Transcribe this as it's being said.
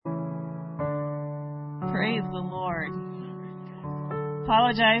Praise the Lord.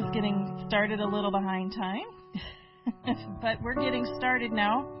 Apologize getting started a little behind time, but we're getting started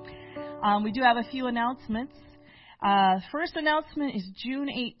now. We do have a few announcements. First announcement is June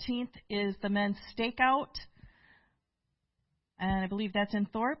 18th is the men's stakeout, and I believe that's in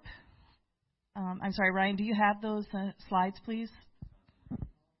Thorpe. I'm sorry, Ryan, do you have those slides, please?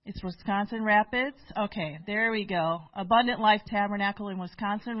 It's Wisconsin Rapids. Okay, there we go. Abundant Life Tabernacle in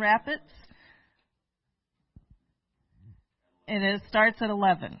Wisconsin Rapids. And it starts at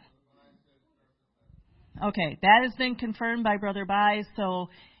 11. Okay, that has been confirmed by Brother Buys. So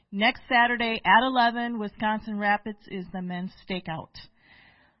next Saturday at 11, Wisconsin Rapids is the men's stakeout.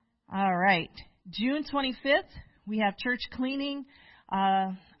 All right. June 25th, we have church cleaning.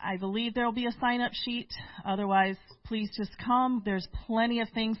 I believe there will be a sign-up sheet. Otherwise, please just come. There's plenty of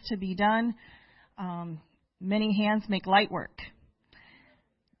things to be done. Many hands make light work.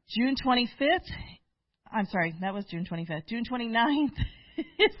 June 25th. I'm sorry, that was June 25th. June 29th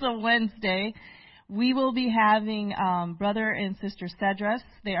is a Wednesday. We will be having Brother and Sister Cedras.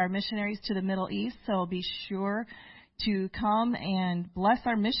 They are missionaries to the Middle East, so be sure to come and bless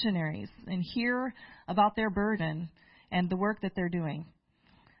our missionaries and hear about their burden and the work that they're doing.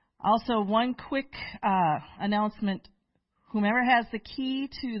 Also, one quick announcement. Whomever has the key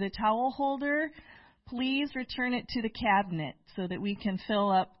to the towel holder, please return it to the cabinet so that we can fill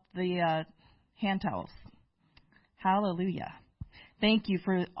up the hand towels. Hallelujah. Thank you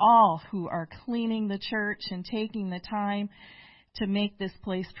for all who are cleaning the church and taking the time to make this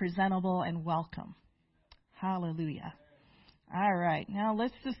place presentable and welcome. Hallelujah. All right. Now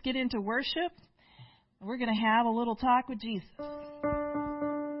let's just get into worship. We're going to have a little talk with Jesus.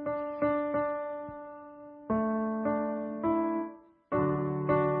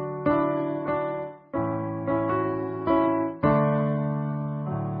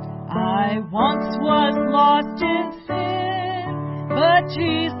 I once was lost in sin, but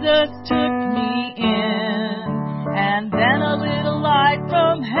Jesus took me in, and then a little light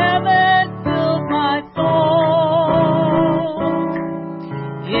from heaven filled my soul.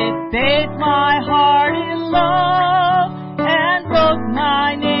 It bathed my heart in love and wrote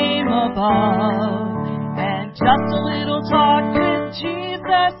my name above, and just a little talk with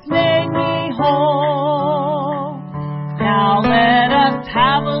Jesus made me whole. Now let us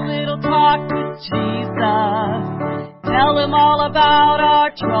have a little talk with Jesus. Tell him all about our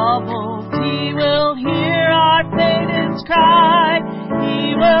troubles. He will hear our faintest cry.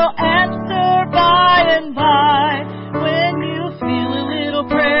 He will answer by and by. When you feel a little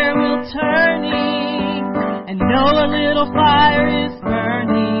prayer will turning, and know a little fire is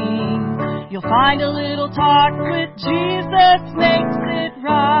burning, you'll find a little talk with Jesus makes it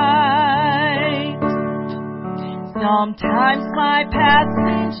right. Sometimes my path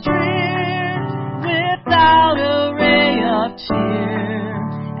seems drear, without a ray of cheer,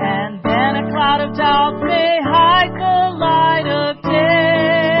 and then a cloud of doubt may hide the light of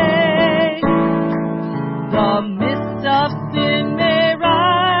day. The mist of sin may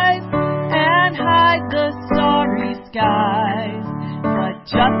rise and hide the starry skies, but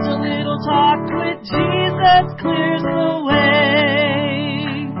just a little talk with Jesus clears the way.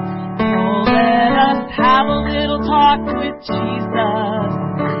 So let us have a little talk with Jesus.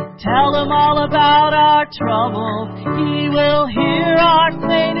 Tell him all about our troubles. He will hear our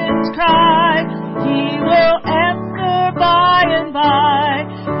faintest cry. He will answer by and by.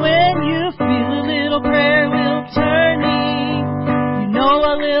 When you feel a little prayer will turning, you know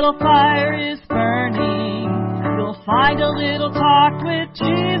a little fire is burning. You'll find a little talk with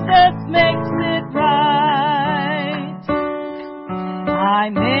Jesus makes it right. I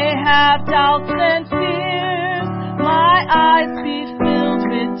may have doubts and fears, my eyes be filled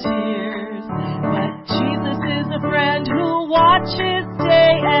with tears, but Jesus is a friend who watches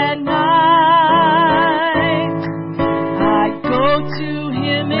day and night. I go to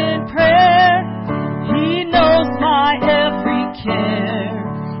him in prayer, he knows my every care,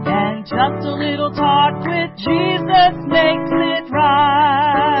 and just a little talk with Jesus makes it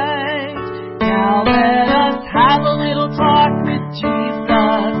right. Now let us have a little talk with Jesus.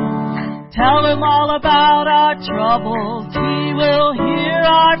 Tell him all about our troubles. He will hear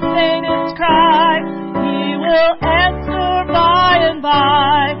our faintest cry. He will answer by and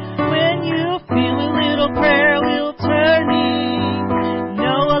by. When you feel a little prayer will turning,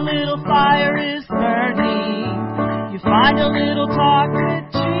 know a little fire is burning. You find a little talk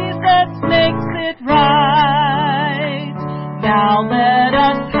with Jesus makes it right. Now let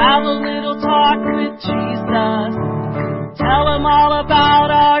us have a little talk with Jesus. Tell him all about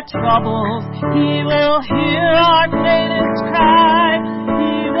our troubles. He will hear our faintest cry.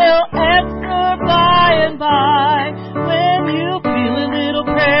 He will answer by and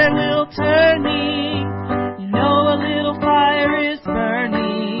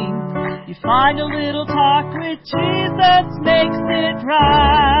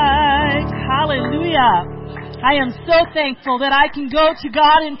bright. Hallelujah. I am so thankful that I can go to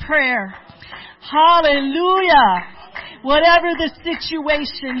God in prayer. Hallelujah. Whatever the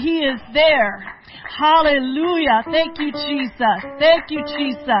situation, He is there. Hallelujah. Thank you, Jesus. Thank you,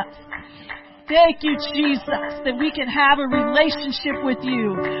 Jesus. Thank you, Jesus, that we can have a relationship with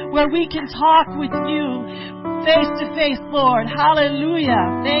you, where we can talk with you face to face, Lord.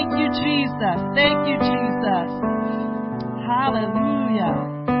 Hallelujah. Thank you, Jesus. Thank you, Jesus. Hallelujah.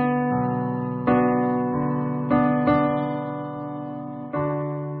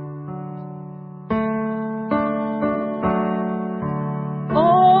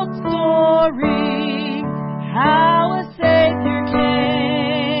 Old story, how a Savior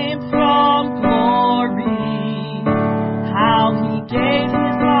came from glory, how He gave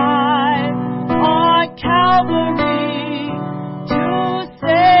His life on Calvary to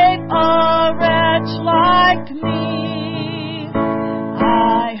save a wretch like me.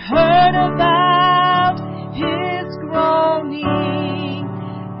 I heard about His groaning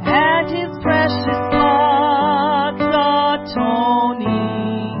and His precious blood's atoning.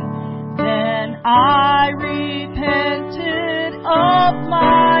 Then I repented of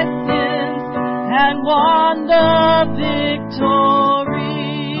my sins and won the victory.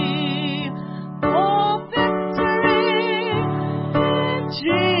 Oh, victory in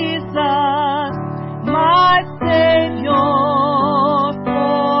Jesus, my Savior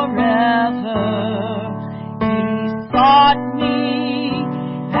forever. He sought me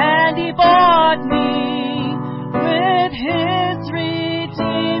and He bought me with His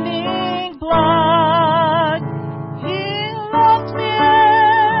redeeming blood. He loved me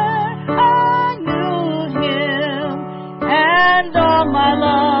ere I knew Him, and all my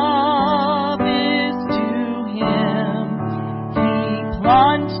love is to Him. He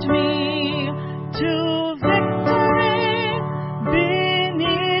plunged me to victory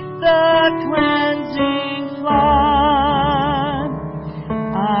beneath the cleansing flood.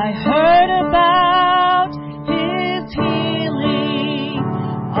 I heard about His healing,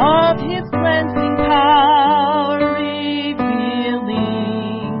 of His cleansing power revealing,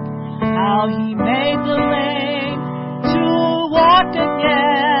 how He made the lame to walk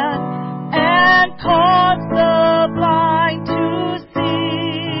again and caused the blind to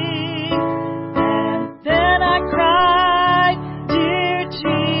see. And then I cried, dear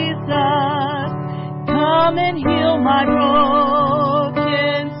Jesus, come and heal my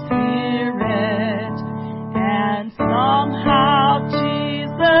broken spirit. And somehow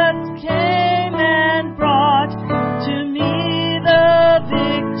Jesus came and brought to me the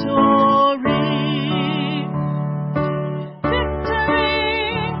victory. Victory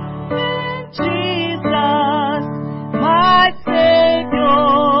in Jesus, my Savior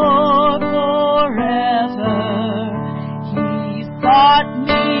forever. He sought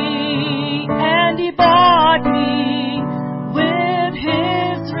me and He bought me with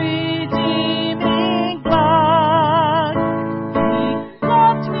His redeeming blood. He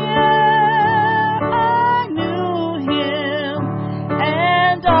loved me ere I knew Him,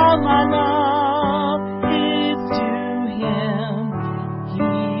 and all my love is to Him. He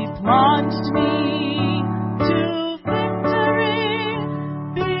plunged me to victory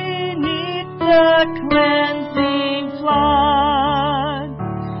beneath the cleansing flood.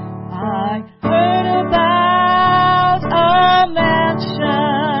 I heard about a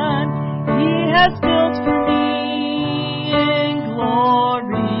mansion He has built for me in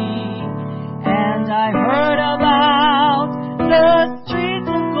glory, and I heard about the streets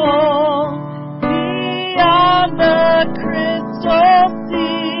of gold beyond the crystal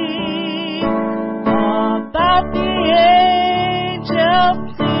sea, about the angels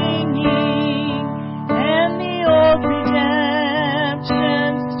singing and the old redemption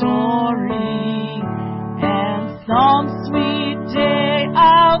story. And some sweet day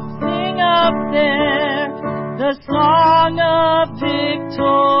I'll sing up there the song of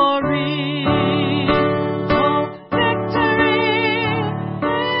victory. Oh, victory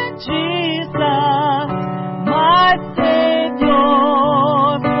in Jesus, my Savior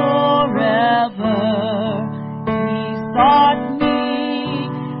forever. He sought me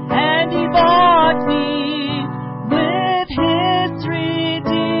and He bought me with His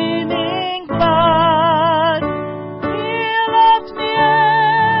redeeming blood. He loved me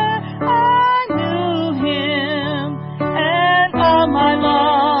ere I knew Him, and all my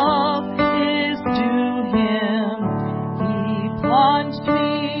love is to Him. He plunged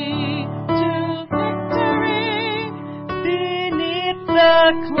me to victory beneath the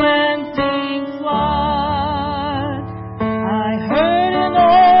cleansing flood. I heard an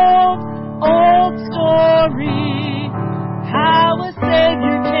old story, how a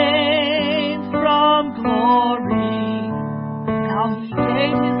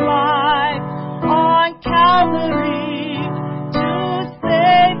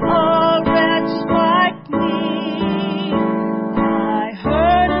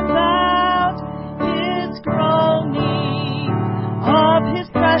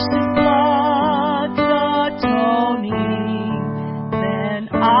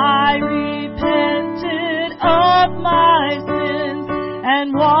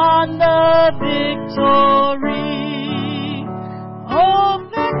won the victory. Oh,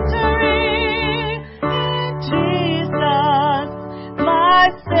 victory in Jesus,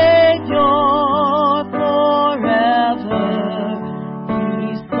 my Savior forever. He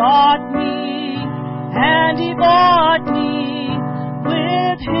sought me and He bought me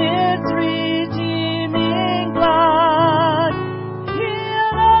with His redeeming blood. He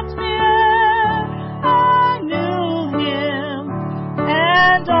loves me ere I knew Him,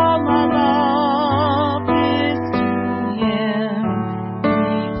 and all my love is to Him.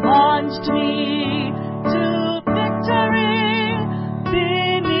 He plunged me to victory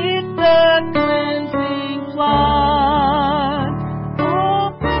beneath the cleansing flood. Oh,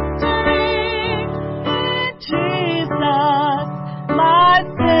 victory in Jesus, my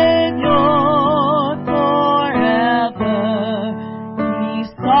Savior forever. He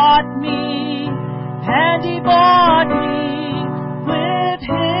sought me and He bought me with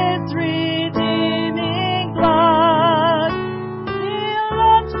His redeeming blood. He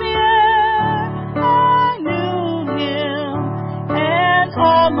loves me ere I knew Him, and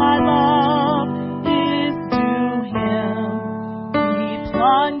all my love is to Him. He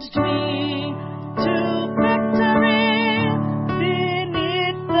plunged me to victory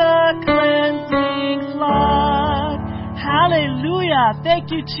beneath the cleansing flood. Hallelujah. Thank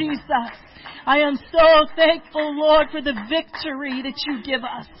you, Jesus. I am so thankful, Lord, for the victory that you give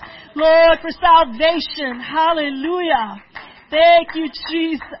us. Lord, for salvation. Hallelujah. Thank you,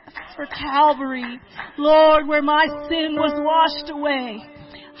 Jesus, for Calvary. Lord, where my sin was washed away.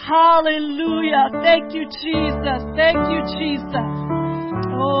 Hallelujah. Thank you, Jesus. Thank you, Jesus.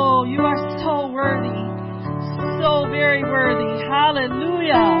 Oh, you are so worthy. So very worthy.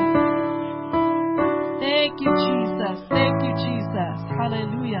 Hallelujah. Thank you, Jesus. Thank you, Jesus.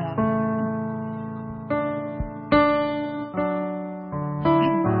 Hallelujah.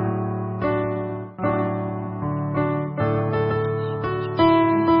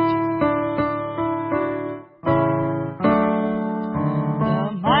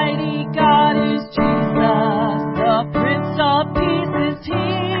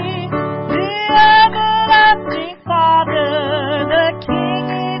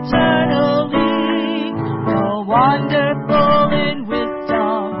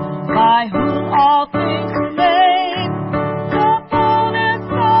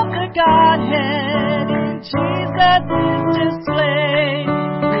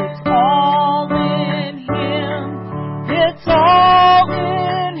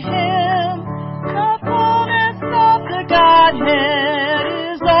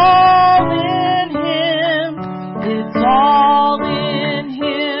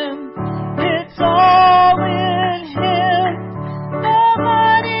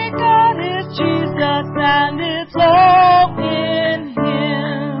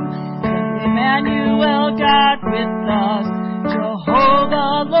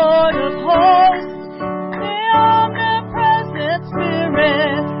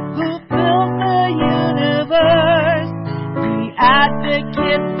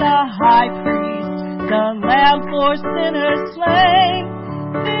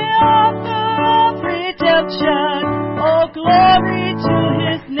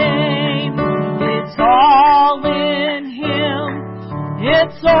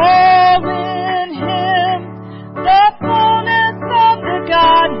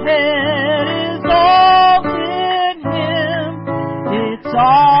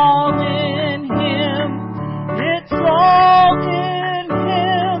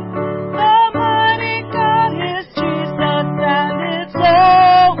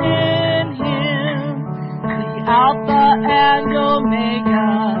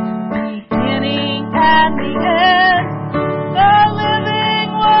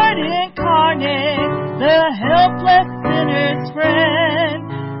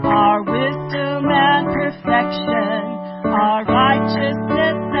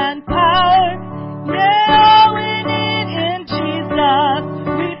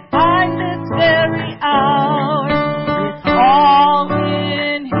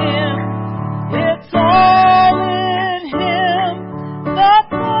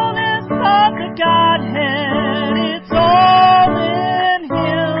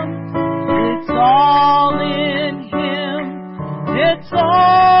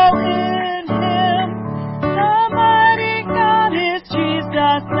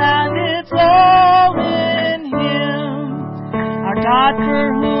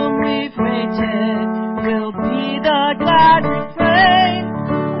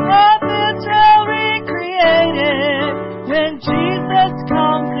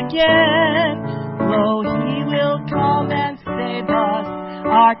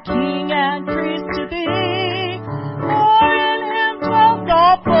 our King and priest to be. For in him dwells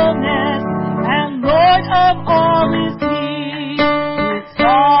all fullness, and Lord of all is he. It's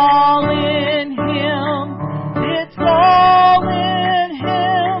all in him. It's all in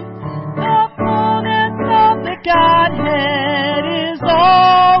him. The fullness of the Godhead is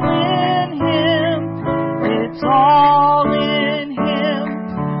all in him. It's all in him.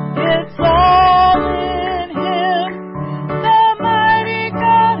 It's all in him. The mighty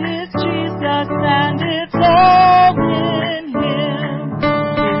God is Jesus, and it's all in him.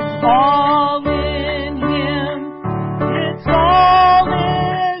 It's all in him. It's all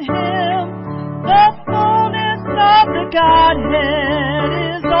in him. The fullness of the Godhead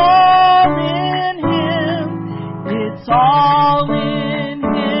is all in him. It's all in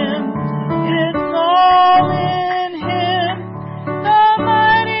him. It's all in him. The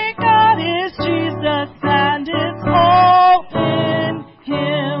mighty God is Jesus, and it's all in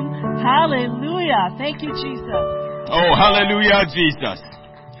him. Hallelujah. Thank you, Jesus. Oh, hallelujah, Jesus.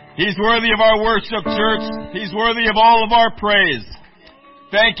 He's worthy of our worship, church. He's worthy of all of our praise.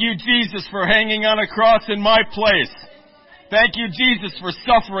 Thank you, Jesus, for hanging on a cross in my place. Thank you, Jesus, for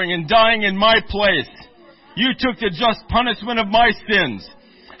suffering and dying in my place. You took the just punishment of my sins.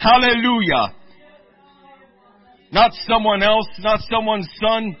 Hallelujah. Not someone else, not someone's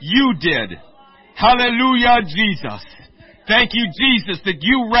son. You did. Hallelujah, Jesus. Thank you, Jesus, that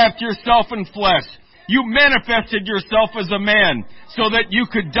you wrapped yourself in flesh. You manifested yourself as a man so that you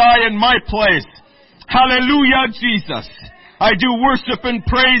could die in my place. Hallelujah, Jesus. I do worship and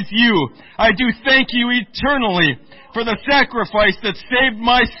praise you. I do thank you eternally for the sacrifice that saved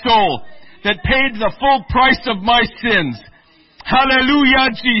my soul, that paid the full price of my sins. Hallelujah,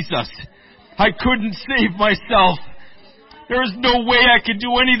 Jesus. I couldn't save myself. There is no way I could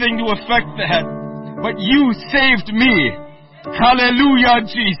do anything to affect that. But you saved me. Hallelujah,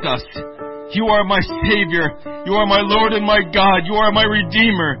 Jesus. You are my Savior. You are my Lord and my God. You are my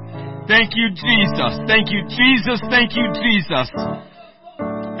Redeemer. Thank you, Jesus. Thank you, Jesus. Thank you, Jesus.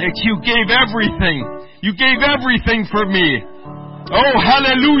 That you gave everything. You gave everything for me. Oh,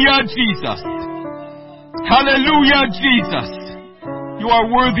 hallelujah, Jesus. Hallelujah, Jesus. You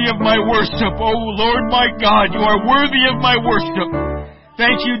are worthy of my worship. Oh, Lord my God, you are worthy of my worship.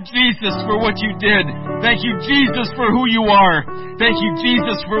 Thank you, Jesus, for what you did. Thank you, Jesus, for who you are. Thank you,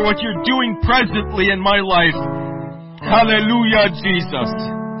 Jesus, for what you're doing presently in my life. Hallelujah, Jesus.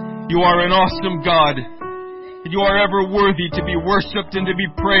 You are an awesome God. You are ever worthy to be worshipped and to be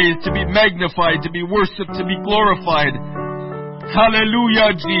praised, to be magnified, to be worshipped, to be glorified.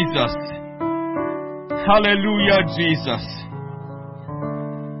 Hallelujah, Jesus. Hallelujah, Jesus.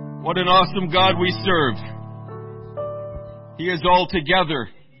 What an awesome God we serve. He is altogether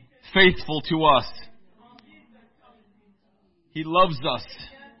faithful to us. He loves us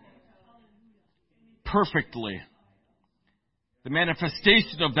perfectly. The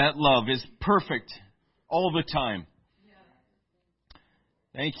manifestation of that love is perfect all the time.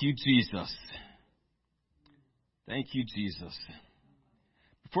 Thank you, Jesus. Thank you, Jesus.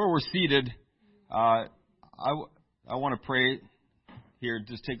 Before we're seated, I want to pray here.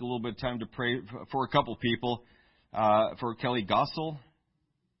 Just take a little bit of time to pray for a couple people. For Kelly Gossel.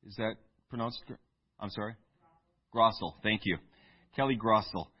 Is that pronounced? I'm sorry? Grossel. Thank you. Kelly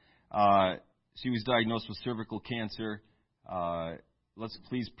Grossel. She was diagnosed with cervical cancer. Let's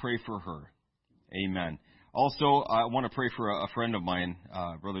please pray for her. Amen. Also, I want to pray for a friend of mine,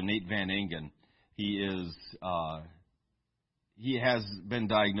 Brother Nate Van Engen. He has been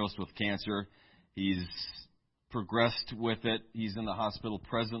diagnosed with cancer. He's progressed with it. He's in the hospital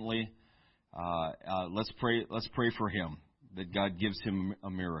presently. Let's pray for him, that God gives him a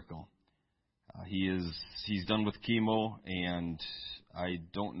miracle. He's done with chemo, and I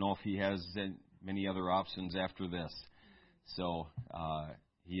don't know if he has many other options after this. So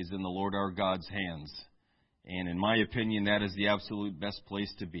he is in the Lord our God's hands, and in my opinion, that is the absolute best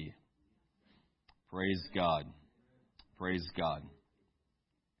place to be. Praise God. Praise God.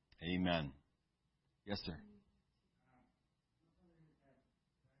 Amen. Yes, sir.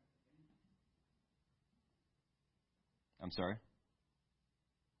 I'm sorry?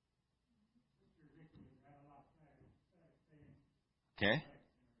 Okay.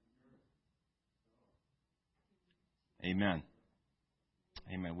 Amen.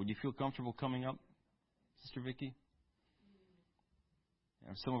 Amen. Would you feel comfortable coming up, Sister Vicki?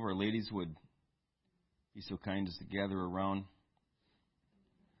 If some of our ladies would be so kind as to gather around.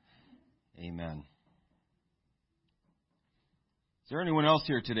 Amen. Is there anyone else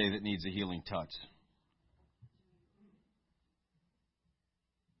here today that needs a healing touch?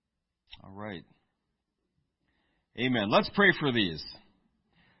 All right. Amen. Let's pray for these.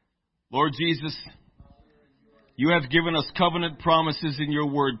 Lord Jesus, you have given us covenant promises in your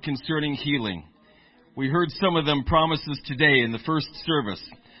word concerning healing. We heard some of them promises today in the first service.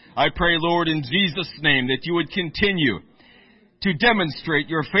 I pray, Lord, in Jesus' name, that you would continue to demonstrate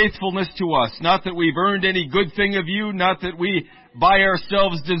your faithfulness to us. Not that we've earned any good thing of you, not that we by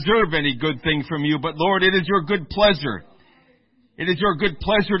ourselves deserve any good thing from you, but Lord, it is your good pleasure. It is your good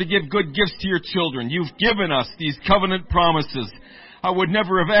pleasure to give good gifts to your children. You've given us these covenant promises. I would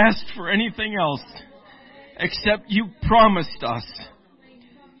never have asked for anything else except you promised us.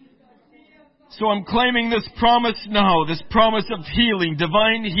 So I'm claiming this promise now, this promise of healing,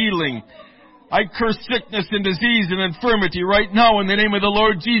 divine healing. I curse sickness and disease and infirmity right now in the name of the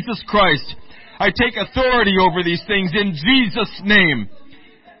Lord Jesus Christ. I take authority over these things in Jesus' name.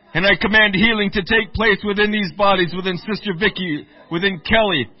 And I command healing to take place within these bodies, within Sister Vicky, within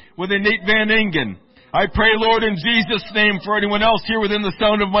Kelly, within Nate Van Ingen. I pray, Lord, in Jesus' name for anyone else here within the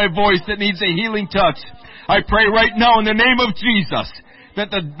sound of my voice that needs a healing touch. I pray right now in the name of Jesus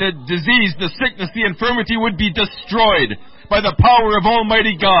that the disease, the sickness, the infirmity would be destroyed by the power of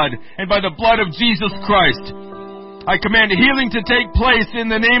Almighty God and by the blood of Jesus Christ. I command healing to take place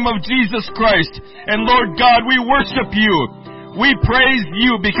in the name of Jesus Christ. And Lord God, we worship you. We praise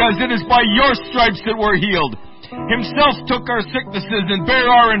you because it is by your stripes that we're healed. Himself took our sicknesses and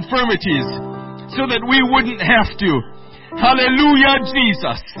bare our infirmities so that we wouldn't have to. Hallelujah,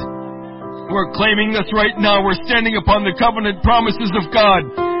 Jesus. We're claiming this right now. We're standing upon the covenant promises of God.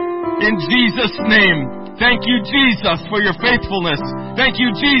 In Jesus' name. Thank you, Jesus, for your faithfulness. Thank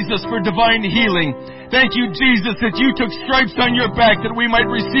you, Jesus, for divine healing. Thank you, Jesus, that you took stripes on your back that we might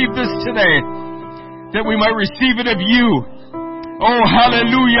receive this today. That we might receive it of you. Oh,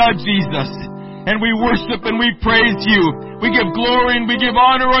 hallelujah, Jesus. And we worship and we praise you. We give glory and we give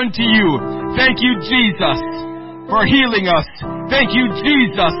honor unto you. Thank you, Jesus, for healing us. Thank you,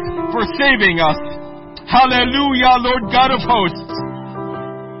 Jesus, for saving us. Hallelujah, Lord God of hosts.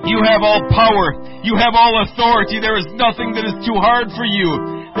 You have all power. You have all authority. There is nothing that is too hard for you.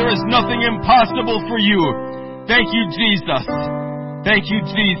 There is nothing impossible for you. Thank you, Jesus. Thank you,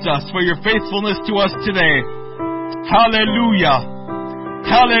 Jesus, for your faithfulness to us today. Hallelujah.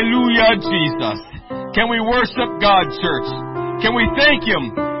 Hallelujah, Jesus. Can we worship God, church? Can we thank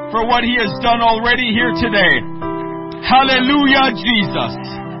Him for what He has done already here today? Hallelujah, Jesus.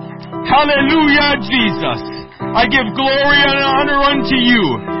 Hallelujah, Jesus. I give glory and honor unto you,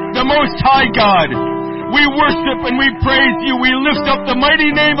 the Most High God. We worship and we praise you. We lift up the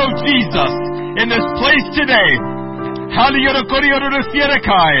mighty name of Jesus in this place today.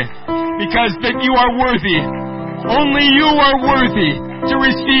 Because that you are worthy. Only you are worthy to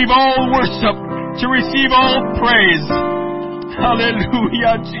receive all worship, to receive all praise.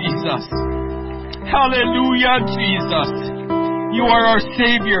 Hallelujah, Jesus. Hallelujah, Jesus. You are our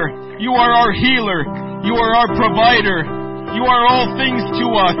Savior. You are our healer. You are our provider. You are all things to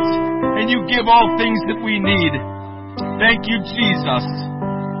us. And you give all things that we need. Thank you, Jesus.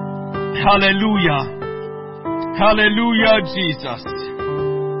 Hallelujah. Hallelujah, Jesus.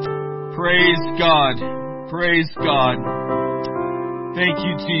 Praise God. Praise God. Thank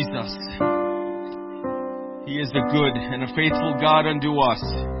you, Jesus. He is a good and a faithful God unto us.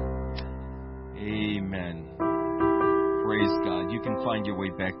 Amen. Praise God. You can find your way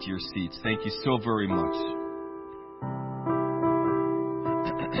back to your seats. Thank you so very much.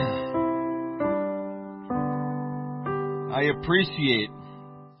 I appreciate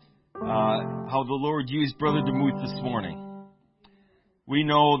how the Lord used Brother DeMuth this morning. We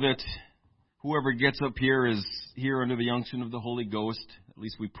know that whoever gets up here is here under the unction of the Holy Ghost. At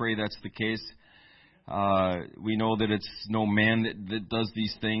least we pray that's the case. We know that it's no man that does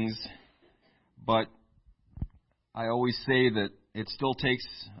these things. But I always say that it still takes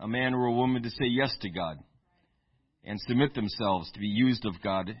a man or a woman to say yes to God and submit themselves to be used of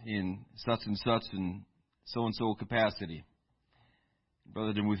God in such and so capacity.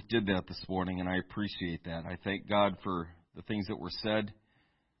 Brother DeMuth did that this morning, and I appreciate that. I thank God for the things that were said.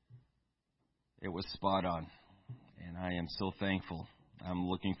 It was spot on, and I am so thankful. I'm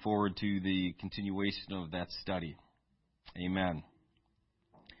looking forward to the continuation of that study. Amen.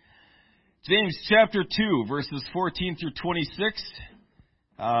 James chapter 2, verses 14 through 26.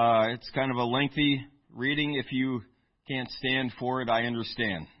 It's kind of a lengthy reading. If you can't stand for it, I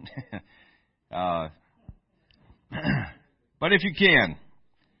understand. But if you can,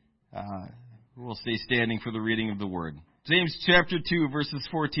 we'll stay standing for the reading of the Word. James chapter 2, verses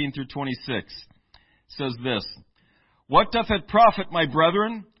 14 through 26 says this: What doth it profit, my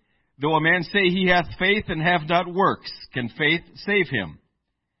brethren, though a man say he hath faith and have not works? Can faith save him?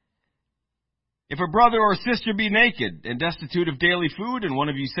 If a brother or sister be naked and destitute of daily food, and one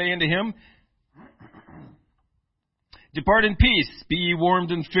of you say unto him, Depart in peace, be ye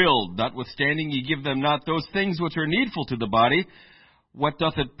warmed and filled, notwithstanding ye give them not those things which are needful to the body, what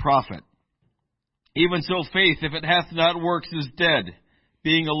doth it profit? Even so faith, if it hath not works, is dead,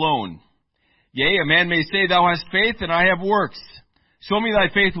 being alone. Yea, a man may say, Thou hast faith, and I have works. Show me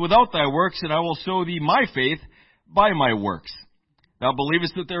thy faith without thy works, and I will show thee my faith by my works. Thou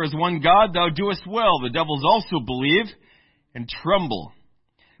believest that there is one God, thou doest well. The devils also believe, and tremble.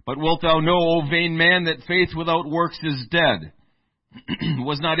 But wilt thou know, O vain man, that faith without works is dead?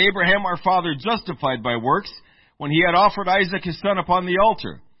 Was not Abraham our father justified by works, when he had offered Isaac his son upon the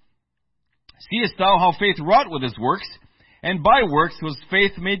altar? Seest thou how faith wrought with his works, and by works was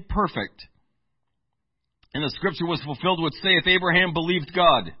faith made perfect? And the scripture was fulfilled which saith, Abraham believed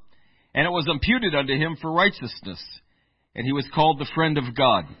God, and it was imputed unto him for righteousness, and he was called the friend of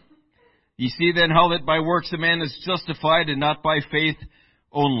God. Ye see then how that by works a man is justified, and not by faith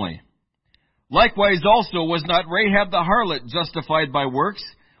only. Likewise also was not Rahab the harlot justified by works,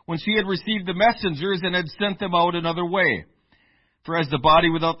 when she had received the messengers and had sent them out another way? For as the body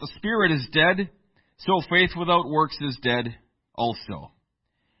without the spirit is dead, so faith without works is dead also.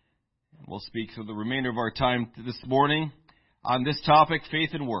 We'll speak for the remainder of our time this morning on this topic, faith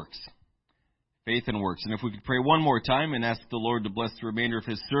and works. Faith and works. And if we could pray one more time and ask the Lord to bless the remainder of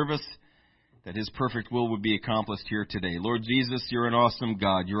His service, that His perfect will would be accomplished here today. Lord Jesus, You're an awesome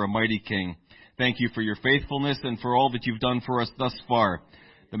God. You're a mighty King. Thank You for Your faithfulness and for all that You've done for us thus far.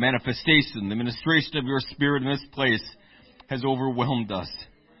 The manifestation, the ministration of Your Spirit in this place has overwhelmed us.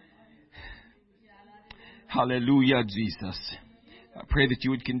 Hallelujah, Jesus. I pray that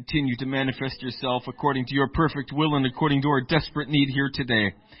You would continue to manifest Yourself according to Your perfect will and according to our desperate need here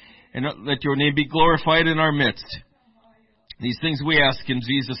today. And let Your name be glorified in our midst. These things we ask in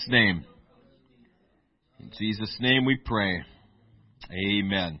Jesus' name. In Jesus' name we pray.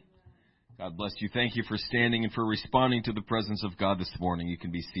 Amen. God bless you. Thank you for standing and for responding to the presence of God this morning. You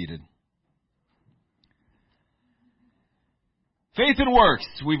can be seated. Faith and works.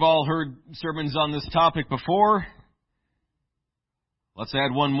 We've all heard sermons on this topic before. Let's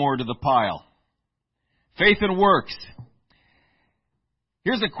add one more to the pile. Faith and works.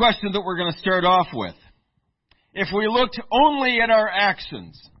 Here's a question that we're going to start off with. If we looked only at our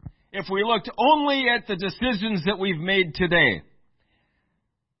actions, if we looked only at the decisions that we've made today,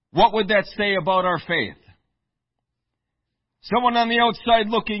 what would that say about our faith? Someone on the outside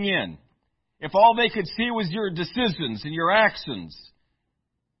looking in, if all they could see was your decisions and your actions,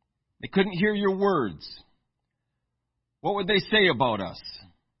 they couldn't hear your words, what would they say about us?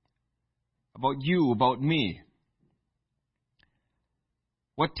 About you, about me?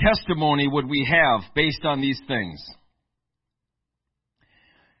 What testimony would we have based on these things?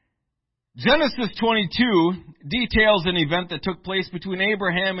 Genesis 22 details an event that took place between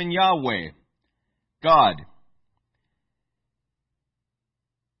Abraham and Yahweh, God.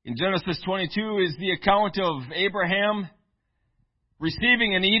 In Genesis 22 is the account of Abraham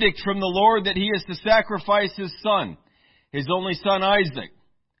receiving an edict from the Lord that he is to sacrifice his son, his only son Isaac,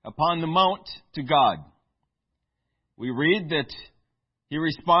 upon the mount to God. We read that he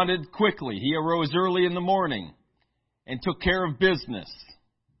responded quickly. He arose early in the morning and took care of business.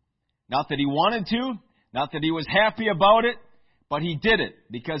 Not that he wanted to, not that he was happy about it, but he did it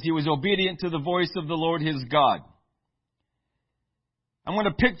because he was obedient to the voice of the Lord his God. I'm going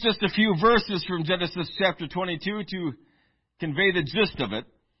to pick just a few verses from Genesis chapter 22 to convey the gist of it.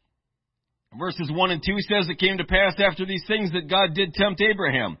 Verses 1 and 2 says, It came to pass after these things that God did tempt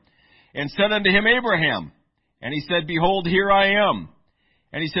Abraham, and said unto him, Abraham. And he said, Behold, here I am.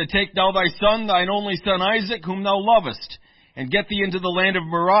 And he said, Take now thy son, thine only son Isaac, whom thou lovest, and get thee into the land of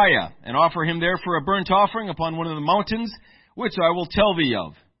Moriah, and offer him there for a burnt offering upon one of the mountains, which I will tell thee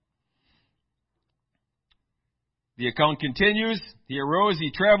of. The account continues. He arose,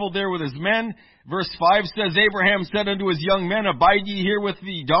 he traveled there with his men. Verse 5 says, Abraham said unto his young men, Abide ye here with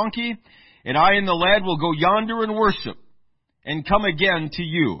the donkey, and I and the lad will go yonder and worship, and come again to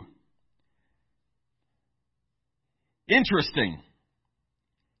you. Interesting.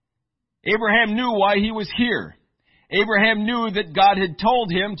 Abraham knew why he was here. Abraham knew that God had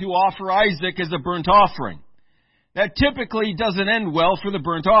told him to offer Isaac as a burnt offering. That typically doesn't end well for the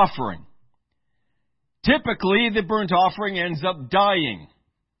burnt offering. Typically, the burnt offering ends up dying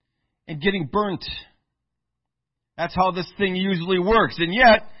and getting burnt. That's how this thing usually works. And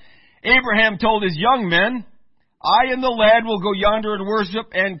yet, Abraham told his young men, I and the lad will go yonder and worship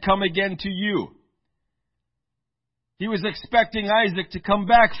and come again to you. He was expecting Isaac to come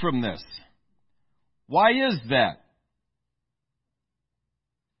back from this. Why is that?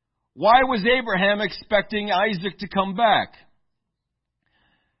 Why was Abraham expecting Isaac to come back?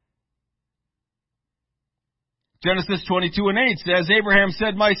 Genesis 22:8 says, Abraham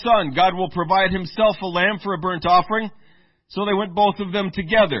said, "My son, God will provide himself a lamb for a burnt offering." So they went both of them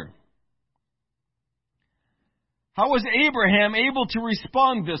together. How was Abraham able to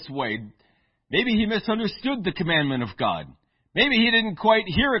respond this way? Maybe he misunderstood the commandment of God. Maybe he didn't quite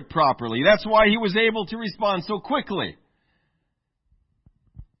hear it properly. That's why he was able to respond so quickly.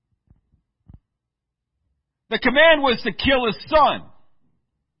 The command was to kill his son.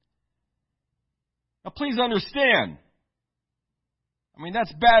 Now please understand. I mean,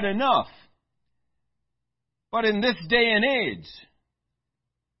 that's bad enough. But in this day and age,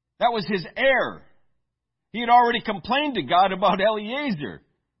 that was his heir. He had already complained to God about Eliezer.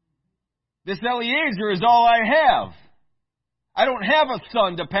 This Eliezer is all I have. I don't have a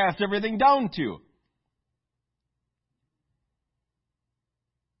son to pass everything down to.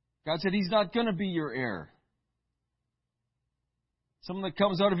 God said, he's not going to be your heir. Someone that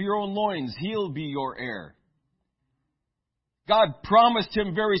comes out of your own loins, he'll be your heir. God promised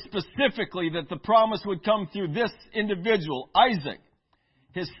him very specifically that the promise would come through this individual, Isaac,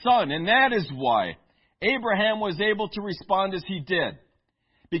 his son. And that is why Abraham was able to respond as he did.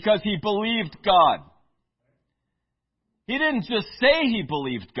 Because he believed God. He didn't just say he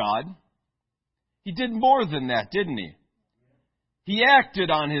believed God. He did more than that, didn't he? He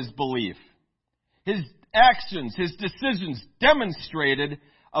acted on his belief. His actions, his decisions demonstrated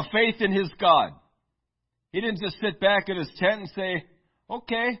a faith in his God. He didn't just sit back in his tent and say,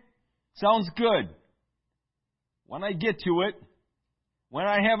 okay, sounds good. When I get to it, when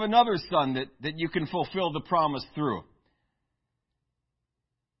I have another son that you can fulfill the promise through.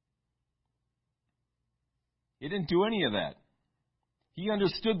 He didn't do any of that. He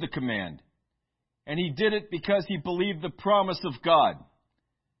understood the command. And he did it because he believed the promise of God.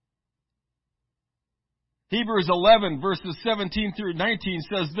 Hebrews 11, verses 17 through 19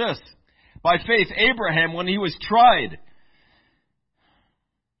 says this. By faith, Abraham, when he was tried,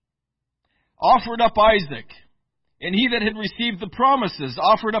 offered up Isaac. And he that had received the promises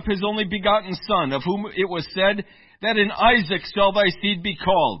offered up his only begotten son, of whom it was said, that in Isaac shall thy seed be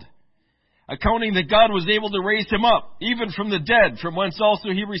called. Accounting that God was able to raise him up, even from the dead, from whence also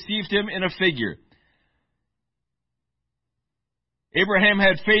he received him in a figure. Abraham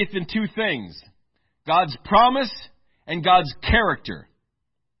had faith in two things. God's promise and God's character.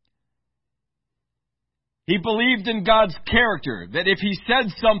 He believed in God's character, that if he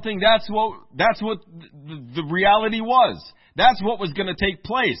said something, that's what the reality was. That's what was going to take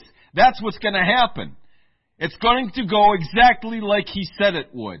place. That's what's going to happen. It's going to go exactly like he said it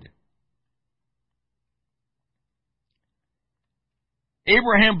would.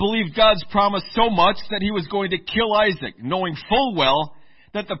 Abraham believed God's promise so much that he was going to kill Isaac, knowing full well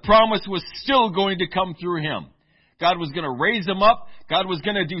that the promise was still going to come through him. God was going to raise him up. God was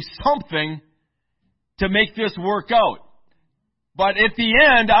going to do something to make this work out. But at the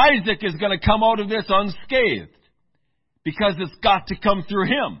end, Isaac is going to come out of this unscathed because it's got to come through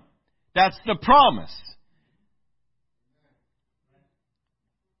him. That's the promise.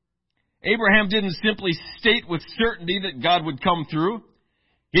 Abraham didn't simply state with certainty that God would come through.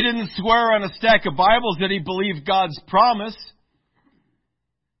 He didn't swear on a stack of Bibles that he believed God's promise.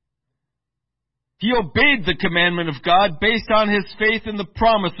 He obeyed the commandment of God based on his faith in the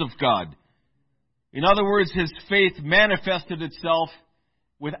promise of God. In other words, his faith manifested itself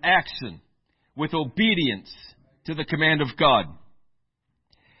with action, with obedience to the command of God.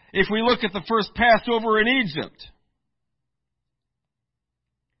 If we look at the first Passover in Egypt,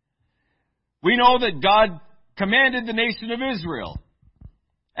 we know that God commanded the nation of Israel.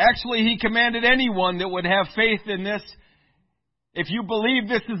 Actually, he commanded anyone that would have faith in this, if you believe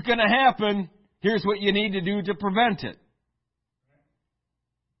this is going to happen, here's what you need to do to prevent it.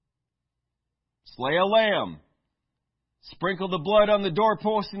 Slay a lamb. Sprinkle the blood on the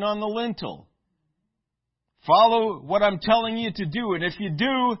doorpost and on the lintel. Follow what I'm telling you to do, and if you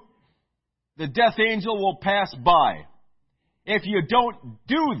do, the death angel will pass by. If you don't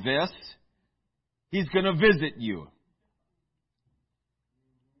do this, he's going to visit you.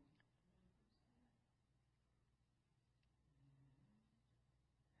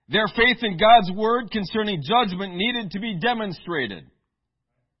 Their faith in God's word concerning judgment needed to be demonstrated.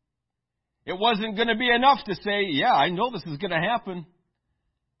 It wasn't going to be enough to say, yeah, I know this is going to happen.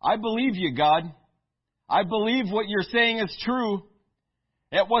 I believe you, God. I believe what you're saying is true.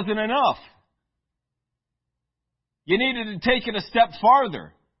 It wasn't enough. You needed to take it a step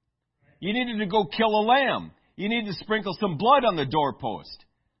farther. You needed to go kill a lamb. You needed to sprinkle some blood on the doorpost.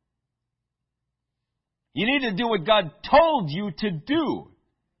 You need to do what God told you to do.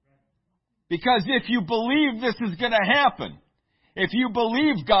 Because if you believe this is going to happen, if you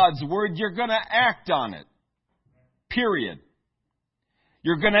believe God's Word, you're going to act on it. Period.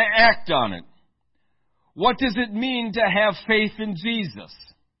 You're going to act on it. What does it mean to have faith in Jesus?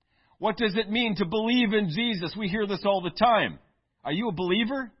 What does it mean to believe in Jesus? We hear this all the time. Are you a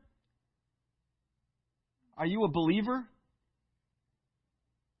believer? Are you a believer?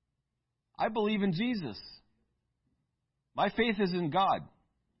 I believe in Jesus. My faith is in God.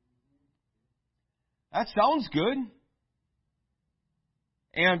 That sounds good.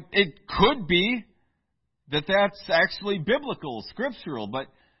 And it could be that that's actually biblical, scriptural, but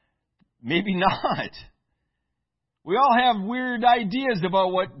maybe not. We all have weird ideas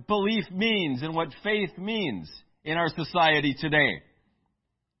about what belief means and what faith means in our society today.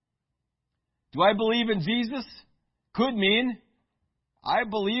 Do I believe in Jesus? Could mean I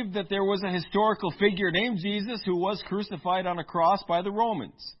believe that there was a historical figure named Jesus who was crucified on a cross by the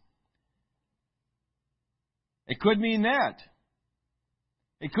Romans. It could mean that.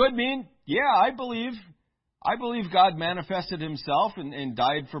 It could mean, yeah, I believe God manifested himself and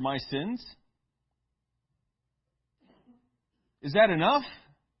died for my sins. Is that enough?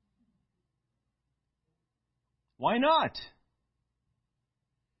 Why not?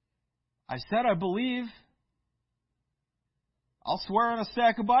 I said I believe. I'll swear on a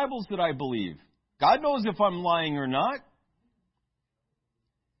stack of Bibles that I believe. God knows if I'm lying or not.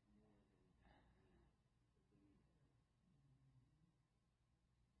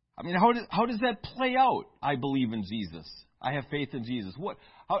 I mean, how does that play out? I believe in Jesus. I have faith in Jesus. What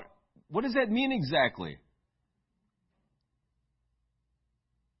does that mean exactly?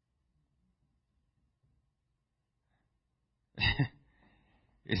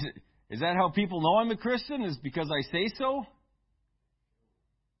 Is that how people know I'm a Christian? Is because I say so?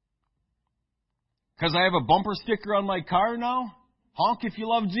 Because I have a bumper sticker on my car now? Honk if you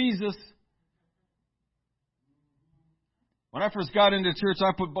love Jesus. When I first got into church,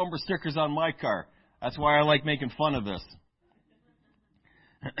 I put bumper stickers on my car. That's why I like making fun of this.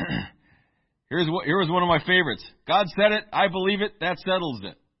 Here was one of my favorites. God said it, I believe it, that settles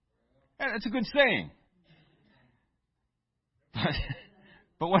it. That's a good saying.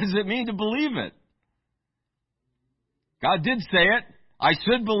 But what does it mean to believe it? God did say it. I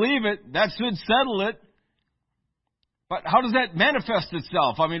should believe it. That should settle it. But how does that manifest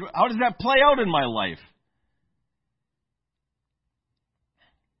itself? I mean, how does that play out in my life?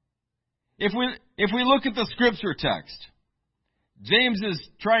 If we look at the scripture text, James is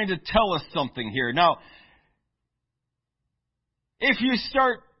trying to tell us something here. Now, if you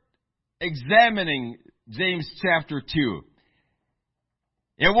start examining James chapter 2,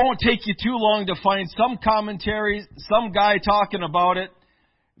 it won't take you too long to find some commentary, some guy talking about it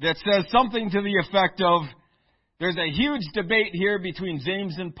that says something to the effect of, there's a huge debate here between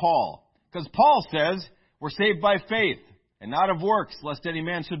James and Paul. Because Paul says, we're saved by faith and not of works, lest any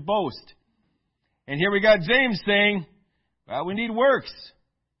man should boast. And here we got James saying, well, we need works.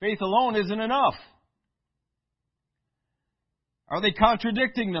 Faith alone isn't enough. Are they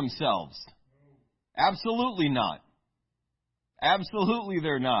contradicting themselves? Absolutely not. Absolutely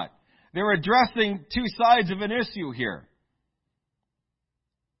they're not. They're addressing two sides of an issue here.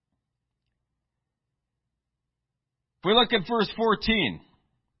 If we look at verse 14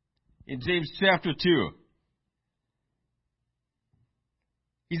 in James chapter 2,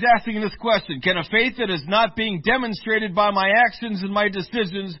 he's asking this question: can a faith that is not being demonstrated by my actions and my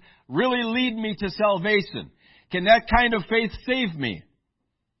decisions really lead me to salvation? Can that kind of faith save me?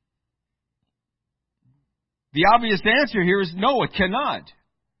 The obvious answer here is no, it cannot.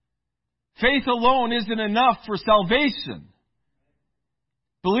 Faith alone isn't enough for salvation.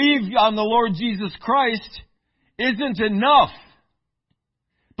 Believe on the Lord Jesus Christ isn't enough.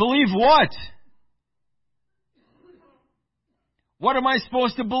 Believe what? What am I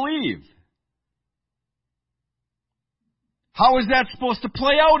supposed to believe? How is that supposed to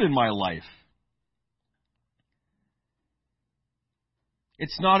play out in my life?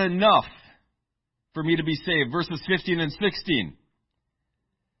 It's not enough for me to be saved. Verses 15 and 16.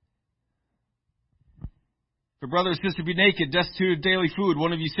 If a brother or sister be naked, destitute of daily food,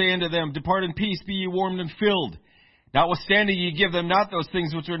 one of you say unto them, depart in peace, be ye warmed and filled. Notwithstanding ye give them not those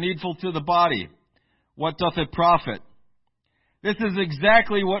things which are needful to the body. What doth it profit? This is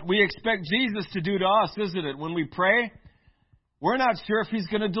exactly what we expect Jesus to do to us, isn't it? When we pray, we're not sure if He's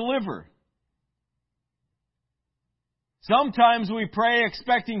going to deliver. Sometimes we pray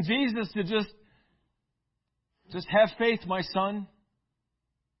expecting Jesus to just have faith, my son.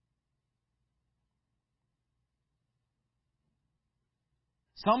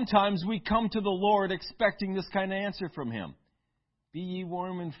 Sometimes we come to the Lord expecting this kind of answer from Him. Be ye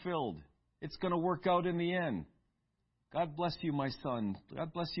warm and filled. It's going to work out in the end. God bless you, my son.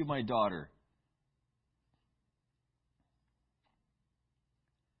 God bless you, my daughter.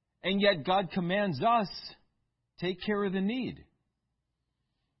 And yet God commands us, take care of the need.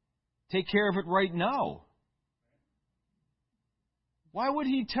 Take care of it right now. Why would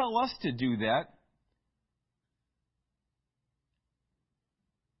He tell us to do that?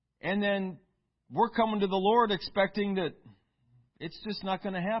 And then we're coming to the Lord expecting that it's just not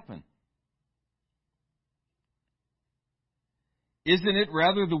going to happen. Isn't it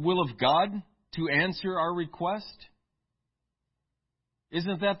rather the will of God to answer our request?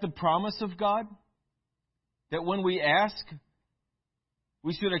 Isn't that the promise of God? That when we ask,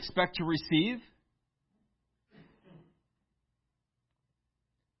 we should expect to receive?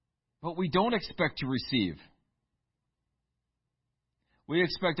 But we don't expect to receive. We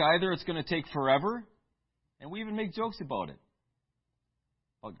expect either it's going to take forever, and we even make jokes about it,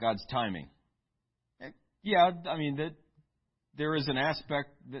 about God's timing. Yeah, I mean, that there is an aspect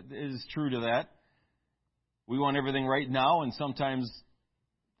that is true to that. We want everything right now, and sometimes,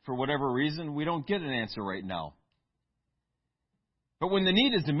 for whatever reason, we don't get an answer right now. But when the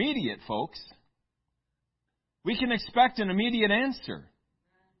need is immediate, folks, we can expect an immediate answer.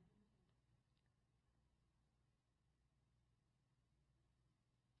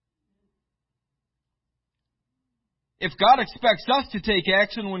 If God expects us to take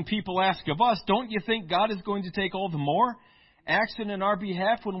action when people ask of us, don't you think God is going to take all the more action in our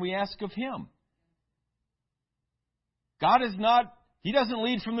behalf when we ask of Him? God is not, He doesn't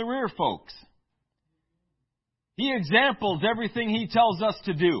lead from the rear, folks. He examples everything He tells us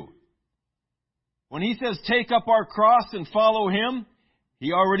to do. When He says take up our cross and follow Him,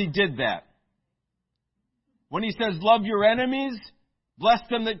 He already did that. When He says love your enemies, bless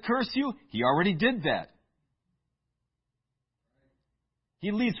them that curse you, He already did that. He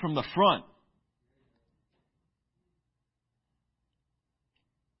leads from the front.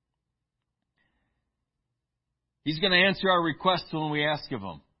 He's going to answer our requests when we ask of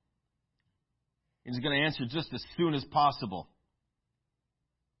Him. He's going to answer just as soon as possible.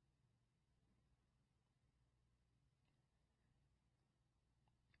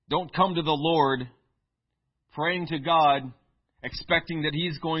 Don't come to the Lord praying to God, expecting that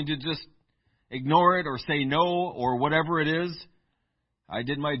He's going to just ignore it or say no or whatever it is. I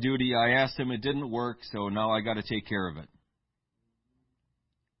did my duty. I asked Him. It didn't work, so now I got to take care of it.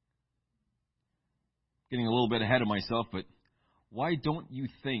 Getting a little bit ahead of myself, but why don't you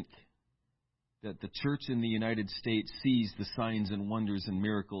think that the church in the United States sees the signs and wonders and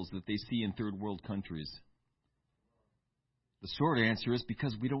miracles that they see in third world countries? The short answer is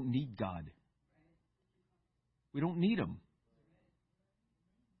because we don't need God. We don't need Him.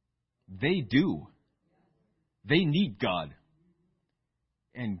 They do. They need God.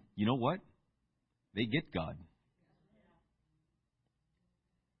 And you know what? They get God.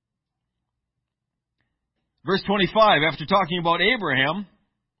 Verse 25, after talking about Abraham,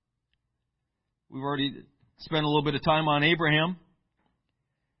 we've already spent a little bit of time on Abraham.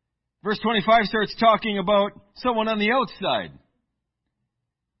 Verse 25 starts talking about someone on the outside.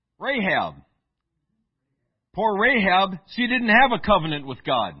 Rahab. Poor Rahab, she didn't have a covenant with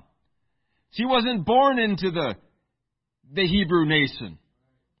God. She wasn't born into the Hebrew nation.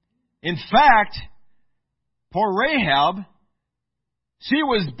 In fact, poor Rahab, she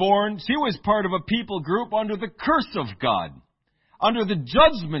was part of a people group under the curse of God, under the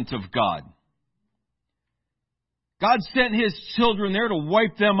judgment of God. God sent His children there to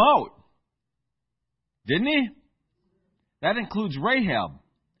wipe them out. Didn't He? That includes Rahab.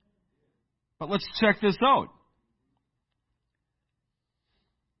 But let's check this out.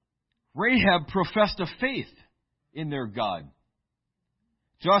 Rahab professed a faith in their God.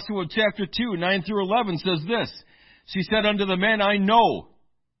 Joshua chapter 2, 9 through 11 says this. She said unto the men, I know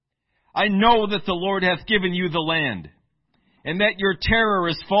that the Lord hath given you the land, and that your terror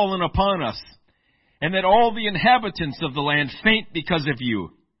is fallen upon us, and that all the inhabitants of the land faint because of you.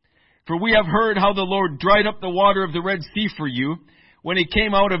 For we have heard how the Lord dried up the water of the Red Sea for you when ye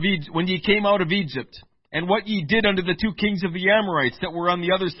came out of Egypt, and what ye did unto the two kings of the Amorites that were on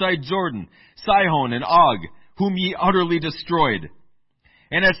the other side Jordan, Sihon and Og, whom ye utterly destroyed.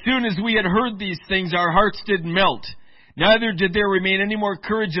 And as soon as we had heard these things, our hearts did melt. Neither did there remain any more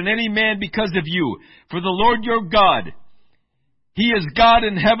courage in any man because of you. For the Lord your God, He is God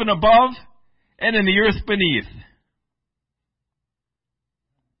in heaven above and in the earth beneath.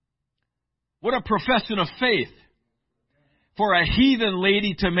 What a profession of faith for a heathen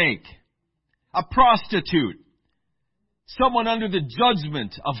lady to make. A prostitute. Someone under the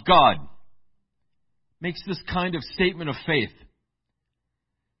judgment of God makes this kind of statement of faith.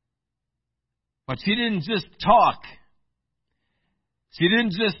 But she didn't just talk. She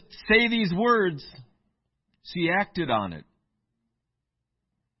didn't just say these words. She acted on it.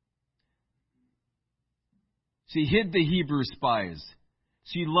 She hid the Hebrew spies.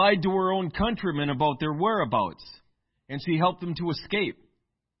 She lied to her own countrymen about their whereabouts. And she helped them to escape.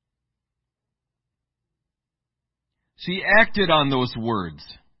 She acted on those words.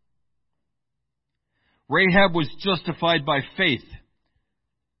 Rahab was justified by faith.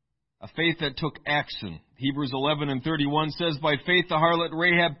 A faith that took action. Hebrews 11:31 says, "By faith the harlot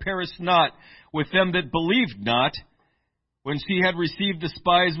Rahab perished not with them that believed not, when she had received the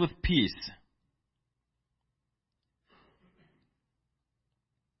spies with peace."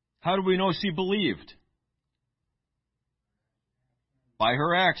 How do we know she believed? By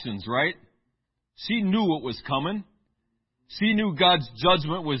her actions, right? She knew what was coming. She knew God's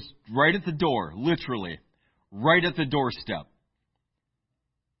judgment was right at the door, literally, right at the doorstep.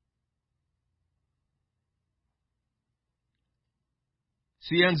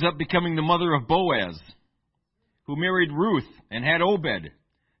 She ends up becoming the mother of Boaz, who married Ruth and had Obed,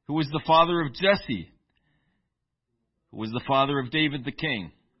 who was the father of Jesse, who was the father of David the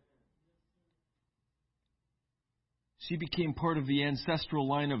king. She became part of the ancestral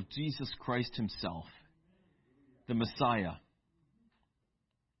line of Jesus Christ himself, the Messiah,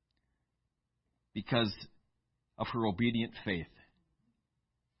 because of her obedient faith.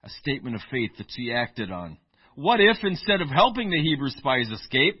 A statement of faith that she acted on. What if, instead of helping the Hebrew spies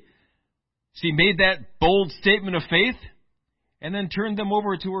escape, she made that bold statement of faith and then turned them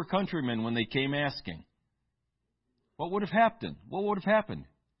over to her countrymen when they came asking? What would have happened? What would have happened?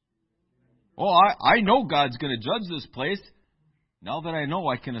 Oh, I know God's going to judge this place. Now that I know,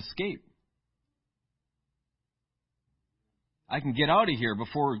 I can escape. I can get out of here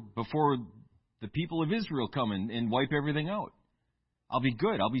before the people of Israel come and wipe everything out. I'll be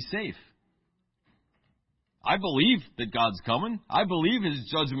good. I'll be safe. I believe that God's coming. I believe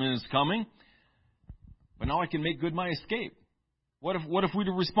His judgment is coming. But now I can make good my escape. What if we'd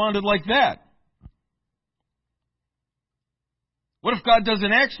have responded like that? What if God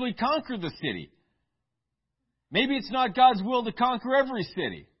doesn't actually conquer the city? Maybe it's not God's will to conquer every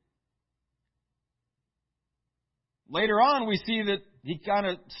city. Later on, we see that He kind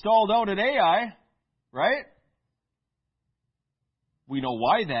of stalled out at Ai, right? We know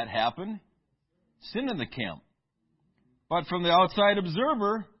why that happened. Sin in the camp. But from the outside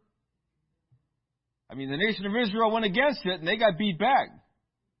observer, the nation of Israel went against it and they got beat back.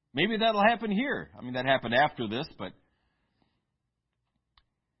 Maybe that'll happen here. That happened after this, but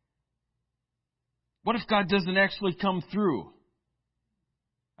what if God doesn't actually come through?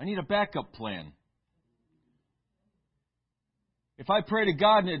 I need a backup plan. If I pray to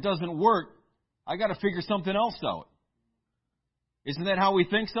God and it doesn't work, I got to figure something else out. Isn't that how we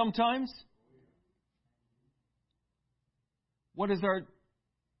think sometimes? Where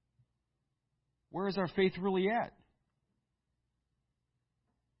is our faith really at?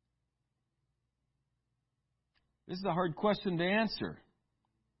 This is a hard question to answer.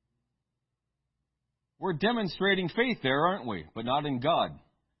 We're demonstrating faith there, aren't we? But not in God.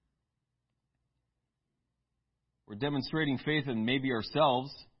 We're demonstrating faith in maybe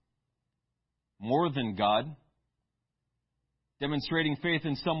ourselves more than God. Demonstrating faith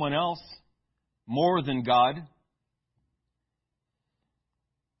in someone else more than God.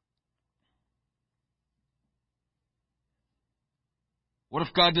 What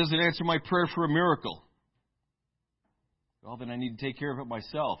if God doesn't answer my prayer for a miracle? Well, then I need to take care of it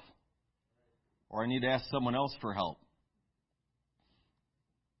myself. Or I need to ask someone else for help.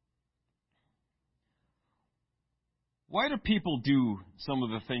 Why do people do some of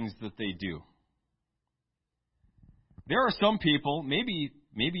the things that they do? There are some people, maybe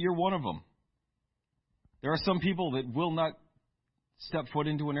you're one of them. There are some people that will not step foot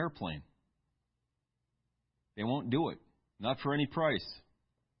into an airplane. They won't do it. Not for any price.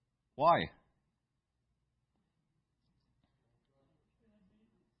 Why?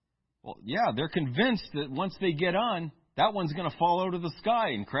 Well, yeah, they're convinced that once they get on, that one's going to fall out of the sky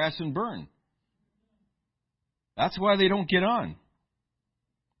and crash and burn. That's why they don't get on.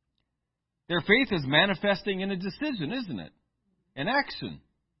 Their faith is manifesting in a decision, isn't it? An action.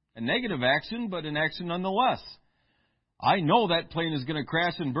 A negative action, but an action nonetheless. I know that plane is going to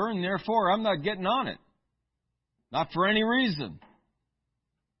crash and burn, therefore I'm not getting on it. Not for any reason.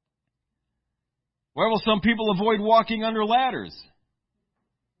 Why will some people avoid walking under ladders?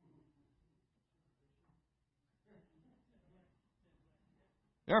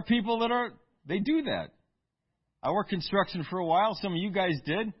 There are people they do that. I worked construction for a while. Some of you guys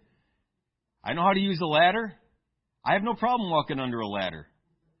did. I know how to use a ladder. I have no problem walking under a ladder.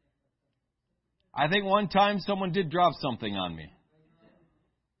 I think one time someone did drop something on me.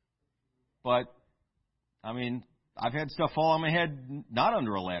 But, I mean, I've had stuff fall on my head not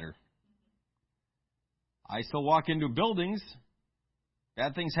under a ladder. I still walk into buildings.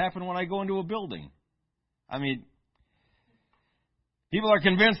 Bad things happen when I go into a building. I mean, people are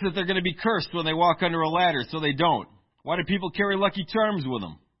convinced that they're going to be cursed when they walk under a ladder, so they don't. Why do people carry Lucky Charms with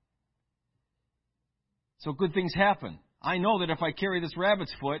them? So good things happen. I know that if I carry this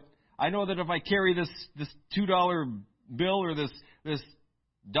rabbit's foot, I know that if I carry this $2 bill or this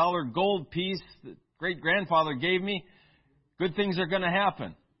dollar gold piece that great-grandfather gave me, good things are going to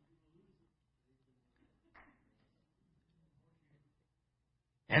happen.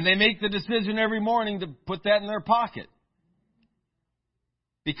 And they make the decision every morning to put that in their pocket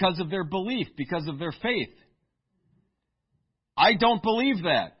because of their belief, because of their faith. I don't believe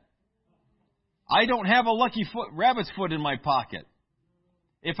that. I don't have a rabbit's foot in my pocket.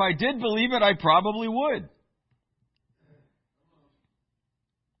 If I did believe it, I probably would.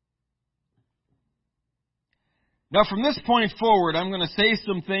 Now, from this point forward, I'm going to say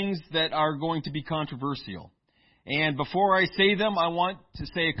some things that are going to be controversial. And before I say them, I want to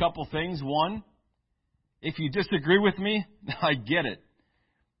say a couple things. One, if you disagree with me, I get it.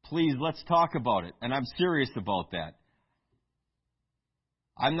 Please, let's talk about it. And I'm serious about that.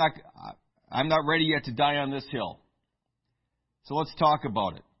 I'm not ready yet to die on this hill. So let's talk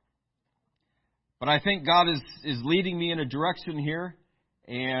about it. But I think God is leading me in a direction here,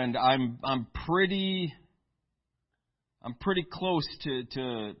 and I'm pretty close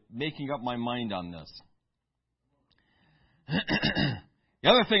to making up my mind on this. The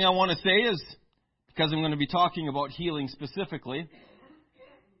other thing I want to say is, because I'm going to be talking about healing specifically,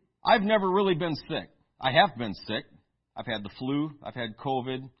 I've never really been sick. I have been sick. I've had the flu. I've had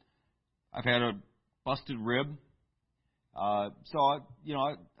COVID. I've had a busted rib. So,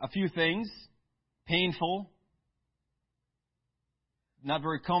 a few things. Painful. Not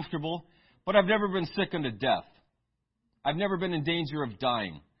very comfortable. But I've never been sick unto death. I've never been in danger of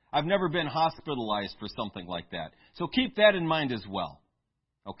dying. I've never been hospitalized for something like that. So keep that in mind as well.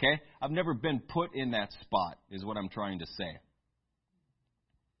 Okay? I've never been put in that spot, is what I'm trying to say.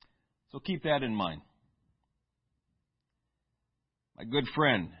 So keep that in mind. My good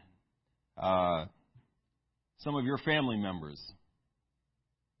friend, some of your family members,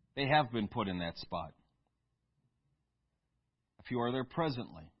 they have been put in that spot. A few are there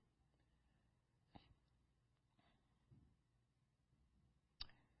presently.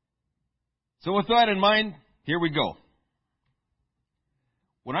 So with that in mind, here we go.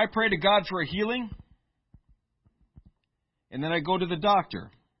 When I pray to God for a healing, and then I go to the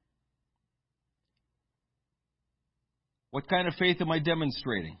doctor, what kind of faith am I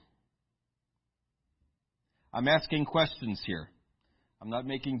demonstrating? I'm asking questions here. I'm not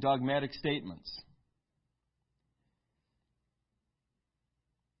making dogmatic statements.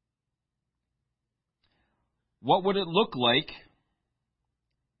 What would it look like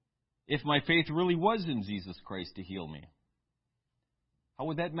if my faith really was in Jesus Christ to heal me? How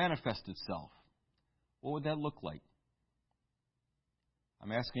would that manifest itself? What would that look like?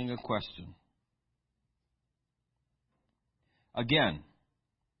 I'm asking a question. Again,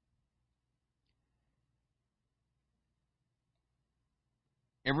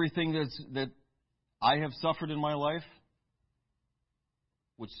 everything that I have suffered in my life,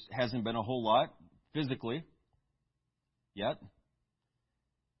 which hasn't been a whole lot physically yet,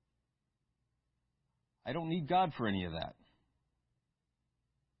 I don't need God for any of that.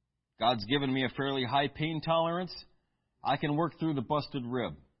 God's given me a fairly high pain tolerance. I can work through the busted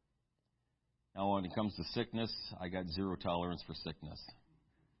rib. Now, when it comes to sickness, I got zero tolerance for sickness.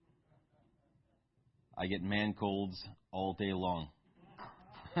 I get man colds all day long.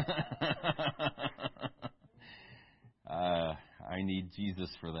 I need Jesus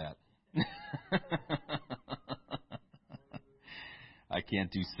for that. I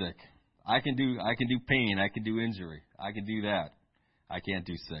can't do sick. I can do pain. I can do injury. I can do that. I can't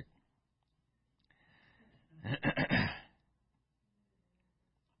do sick.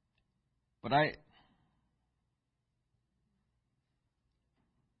 But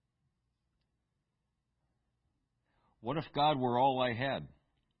what if God were all I had?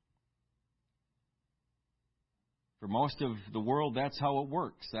 For most of the world, that's how it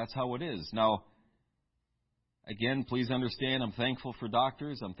works. That's how it is. Now, again, please understand, I'm thankful for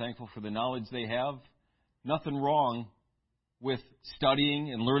doctors. I'm thankful for the knowledge they have. Nothing wrong with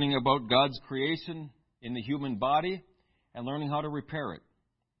studying and learning about God's creation in the human body and learning how to repair it.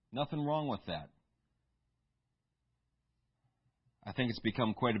 Nothing wrong with that. I think it's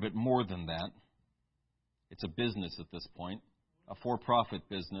become quite a bit more than that. It's a business at this point, a for-profit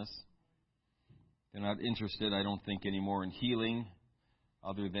business. They're not interested, I don't think, anymore in healing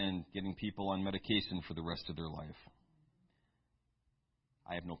other than getting people on medication for the rest of their life.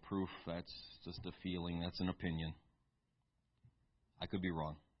 I have no proof. That's just a feeling. That's an opinion. I could be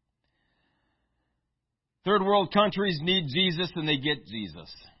wrong. Third world countries need Jesus and they get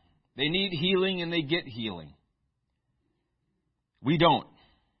Jesus. They need healing and they get healing. We don't.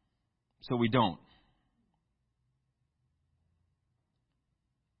 So we don't.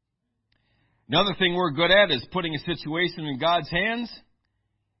 Another thing we're good at is putting a situation in God's hands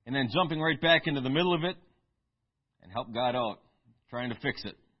and then jumping right back into the middle of it and help God out, trying to fix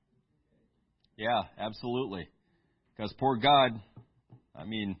it. Yeah, absolutely. Because poor God,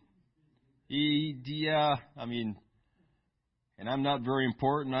 and I'm not very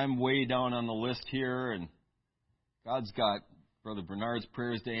important. I'm way down on the list here, and God's got Brother Bernard's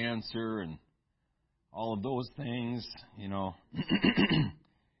prayers to answer and all of those things,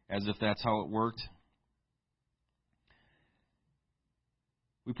 as if that's how it worked.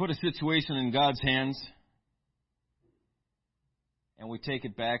 We put a situation in God's hands, and we take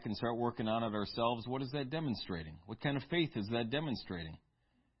it back and start working on it ourselves. What is that demonstrating? What kind of faith is that demonstrating?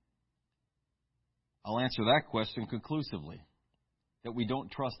 I'll answer that question conclusively, that we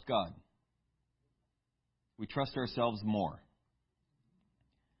don't trust God. We trust ourselves more.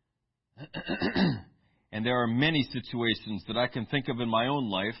 And there are many situations that I can think of in my own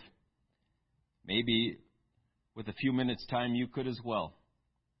life, maybe with a few minutes' time you could as well,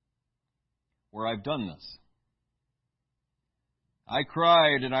 where I've done this. I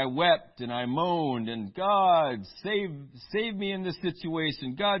cried and I wept and I moaned and God, save me in this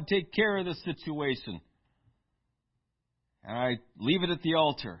situation. God, take care of this situation. And I leave it at the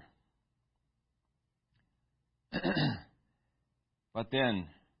altar. But then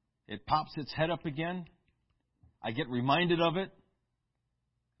it pops its head up again. I get reminded of it.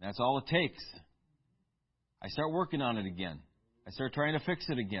 That's all it takes. I start working on it again. I start trying to fix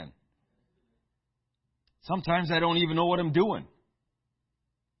it again. Sometimes I don't even know what I'm doing.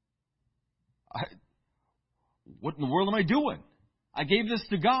 What in the world am I doing? I gave this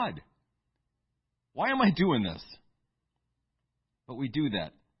to God. Why am I doing this? But we do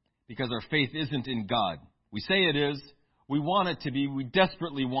that because our faith isn't in God. We say it is. We want it to be. We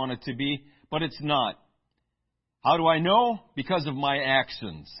desperately want it to be, but it's not. How do I know? Because of my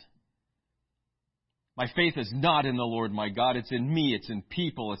actions. My faith is not in the Lord my God. It's in me. It's in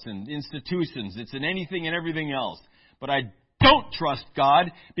people. It's in institutions. It's in anything and everything else. But I don't trust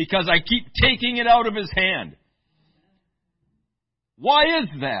God because I keep taking it out of His hand. Why is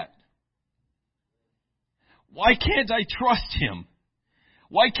that? Why can't I trust Him?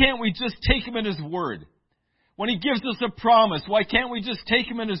 Why can't we just take Him at His word? When He gives us a promise, why can't we just take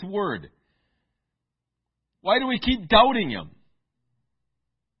Him at His word? Why do we keep doubting Him?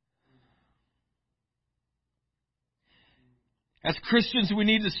 As Christians, we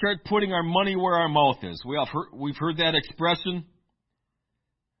need to start putting our money where our mouth is. We've heard that expression.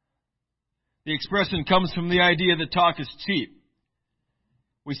 The expression comes from the idea that talk is cheap.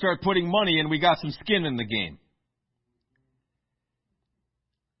 We start putting money and we got some skin in the game.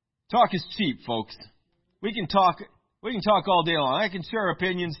 Talk is cheap, folks. We can talk all day long. I can share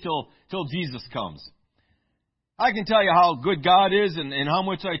opinions till Jesus comes. I can tell you how good God is and how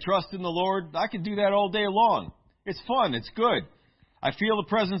much I trust in the Lord. I can do that all day long. It's fun. It's good. I feel the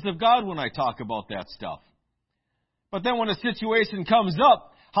presence of God when I talk about that stuff. But then when a situation comes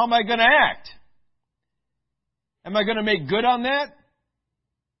up, how am I going to act? Am I going to make good on that?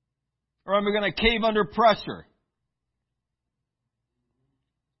 Or am I going to cave under pressure?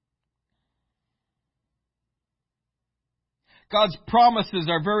 God's promises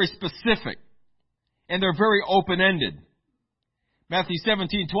are very specific. And they're very open-ended. Matthew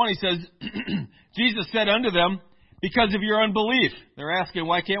 17:20 says, Jesus said unto them, because of your unbelief. They're asking,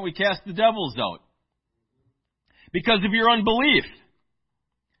 why can't we cast the devils out? Because of your unbelief.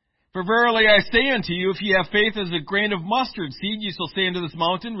 For verily I say unto you, if ye have faith as a grain of mustard seed, ye shall say unto this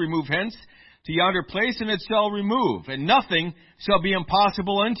mountain, remove hence to yonder place, and it shall remove, and nothing shall be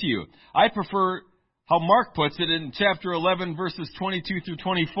impossible unto you. I prefer how Mark puts it in chapter 11, verses 22 through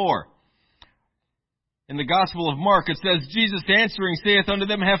 24. In the Gospel of Mark, it says, Jesus answering saith unto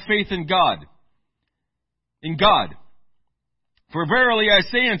them, have faith in God. In God. For verily I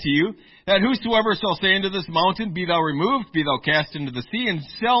say unto you, that whosoever shall say unto this mountain, be thou removed, be thou cast into the sea, and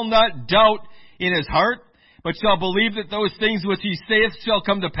shall not doubt in his heart, but shall believe that those things which he saith shall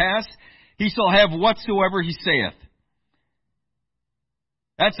come to pass, he shall have whatsoever he saith.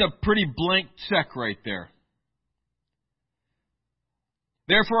 That's a pretty blank check right there.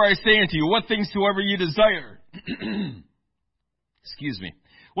 Therefore I say unto you, what things soever you desire, excuse me,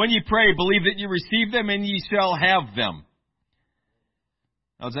 When ye pray, believe that ye receive them, and ye shall have them.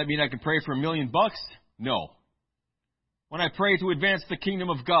 Now, does that mean I can pray for $1 million? No. When I pray to advance the kingdom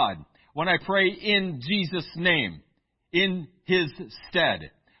of God, when I pray in Jesus' name, in His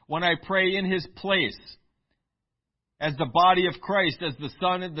stead, when I pray in His place, as the body of Christ, as the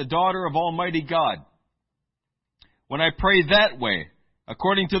son and the daughter of Almighty God, when I pray that way,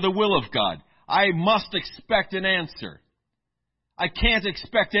 according to the will of God, I must expect an answer. I can't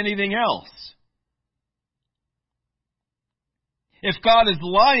expect anything else. If God is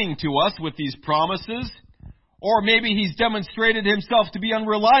lying to us with these promises, or maybe He's demonstrated Himself to be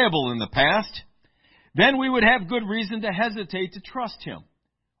unreliable in the past, then we would have good reason to hesitate to trust Him.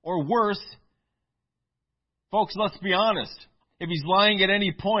 Or worse, folks, let's be honest. If He's lying at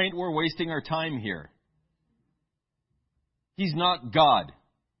any point, we're wasting our time here. He's not God.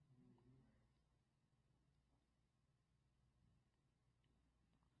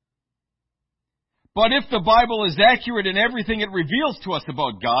 But if the Bible is accurate in everything it reveals to us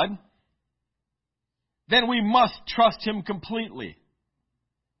about God, then we must trust Him completely.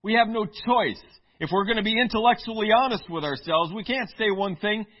 We have no choice. If we're going to be intellectually honest with ourselves, we can't say one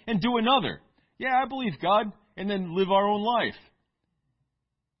thing and do another. Yeah, I believe God, and then live our own life.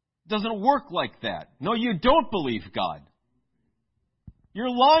 It doesn't work like that. No, you don't believe God. You're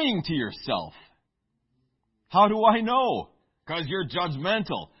lying to yourself. How do I know? Because you're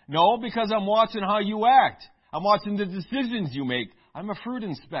judgmental. No, because I'm watching how you act. I'm watching the decisions you make. I'm a fruit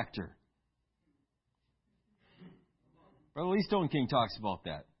inspector. Brother Lee Stone King talks about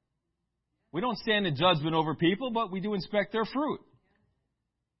that. We don't stand in judgment over people, but we do inspect their fruit.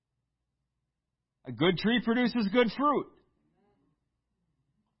 A good tree produces good fruit.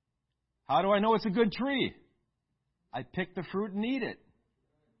 How do I know it's a good tree? I pick the fruit and eat it.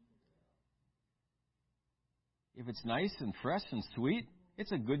 If it's nice and fresh and sweet,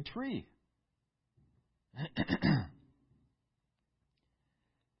 it's a good tree.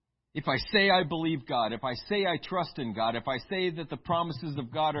 If I say I believe God, if I say I trust in God, if I say that the promises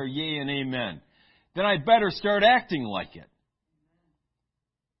of God are yea and amen, then I'd better start acting like it.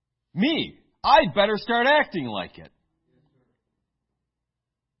 Me, I'd better start acting like it.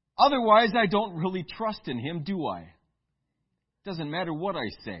 Otherwise, I don't really trust in Him, do I? Doesn't matter what I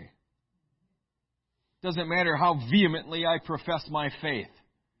say. Doesn't matter how vehemently I profess my faith.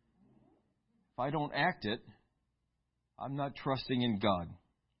 If I don't act it, I'm not trusting in God.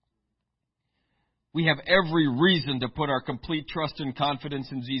 We have every reason to put our complete trust and confidence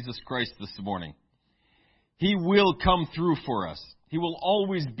in Jesus Christ this morning. He will come through for us. He will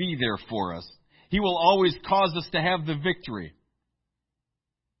always be there for us. He will always cause us to have the victory.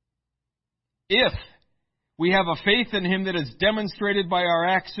 If we have a faith in Him that is demonstrated by our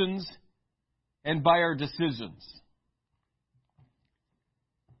actions and by our decisions.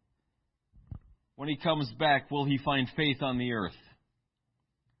 When He comes back, will He find faith on the earth?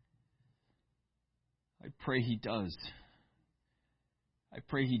 I pray He does. I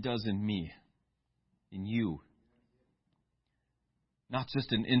pray He does in me, in you. Not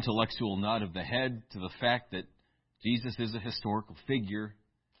just an intellectual nod of the head to the fact that Jesus is a historical figure.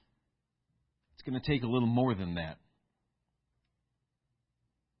 It's going to take a little more than that.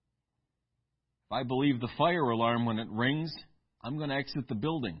 If I believe the fire alarm when it rings, I'm going to exit the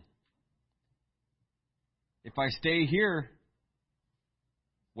building. If I stay here,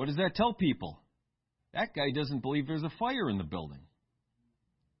 what does that tell people? That guy doesn't believe there's a fire in the building.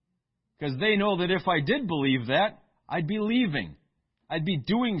 Because they know that if I did believe that, I'd be leaving. I'd be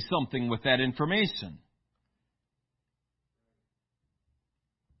doing something with that information.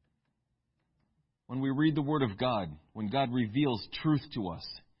 When we read the Word of God, when God reveals truth to us,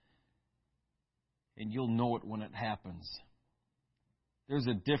 and you'll know it when it happens. There's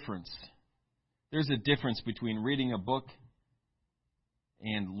a difference. There's a difference between reading a book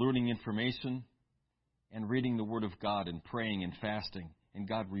and learning information and reading the Word of God and praying and fasting and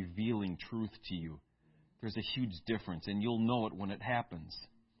God revealing truth to you. There's a huge difference, and you'll know it when it happens.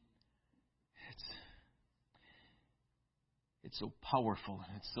 It's so powerful,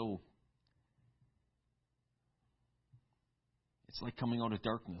 and it's like coming out of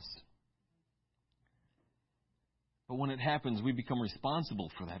darkness. But when it happens, we become responsible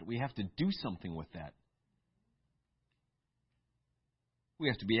for that. We have to do something with that. We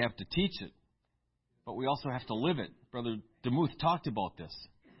have to be able to teach it. But we also have to live it. Brother DeMuth talked about this.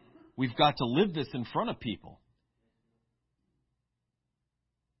 We've got to live this in front of people.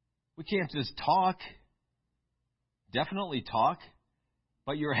 We can't just talk. Definitely talk.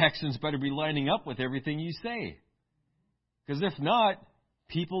 But your actions better be lining up with everything you say. Because if not,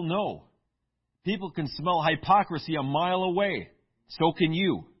 people know. People can smell hypocrisy a mile away. So can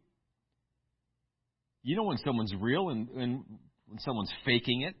you. You know when someone's real and when someone's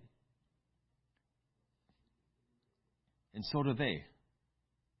faking it. And so do they.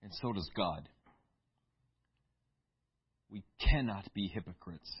 And so does God. We cannot be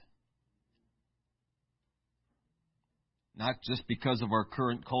hypocrites. Not just because of our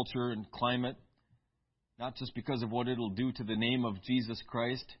current culture and climate, not just because of what it'll do to the name of Jesus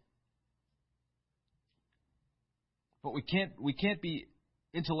Christ, but we can't be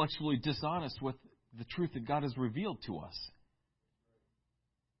intellectually dishonest with the truth that God has revealed to us.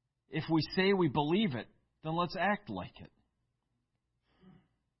 If we say we believe it, then let's act like it.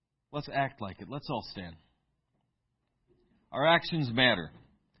 Let's act like it. Let's all stand. Our actions matter.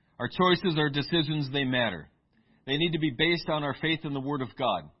 Our choices, our decisions, they matter. They need to be based on our faith in the Word of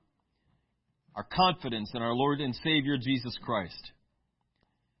God, our confidence in our Lord and Savior Jesus Christ.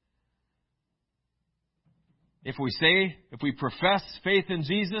 If we profess faith in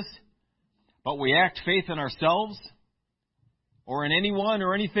Jesus, but we act faith in ourselves or in anyone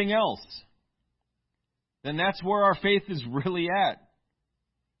or anything else, then that's where our faith is really at.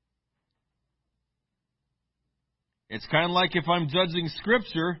 It's kind of like if I'm judging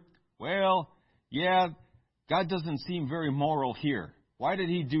Scripture, well, yeah, God doesn't seem very moral here. Why did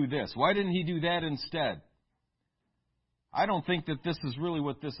He do this? Why didn't He do that instead? I don't think that this is really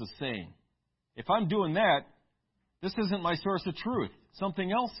what this is saying. If I'm doing that, this isn't my source of truth.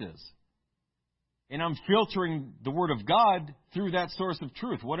 Something else is. And I'm filtering the Word of God through that source of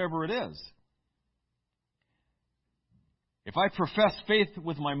truth, whatever it is. If I profess faith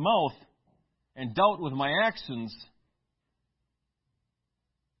with my mouth and doubt with my actions,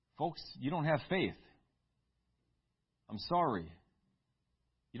 folks, you don't have faith. I'm sorry.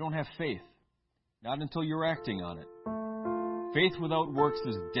 You don't have faith. Not until you're acting on it. Faith without works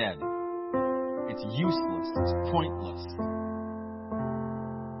is dead. It's useless. It's pointless.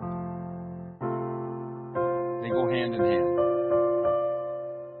 They go hand in hand.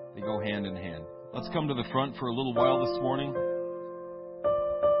 They go hand in hand. Let's come to the front for a little while this morning.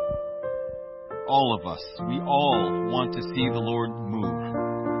 All of us, we all want to see the Lord move.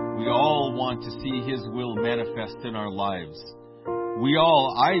 We all want to see His will manifest in our lives.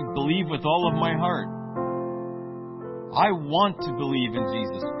 I believe with all of my heart. I want to believe in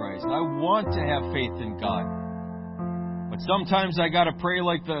Jesus Christ. I want to have faith in God. But sometimes I got to pray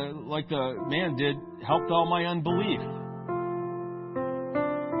like the man did, help all my unbelief.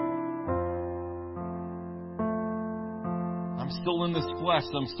 I'm still in this flesh.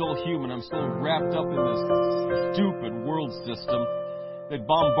 I'm still human. I'm still wrapped up in this stupid world system that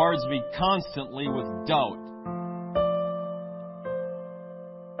bombards me constantly with doubt.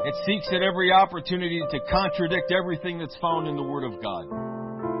 It seeks at every opportunity to contradict everything that's found in the Word of God.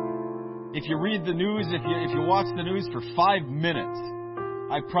 If you read the news, if you watch the news for 5 minutes,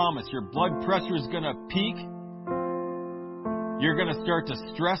 I promise your blood pressure is going to peak. You're going to start to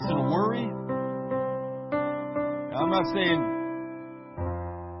stress and worry. I'm not saying,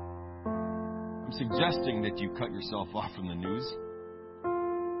 I'm suggesting that you cut yourself off from the news.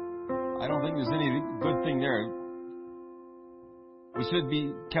 I don't think there's any good thing there. We should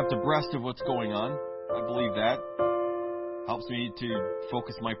be kept abreast of what's going on. I believe that. Helps me to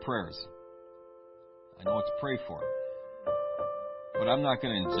focus my prayers. I know what to pray for. But I'm not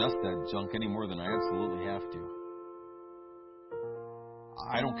going to ingest that junk any more than I absolutely have to.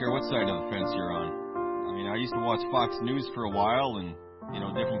 I don't care what side of the fence you're on. I mean, I used to watch Fox News for a while and,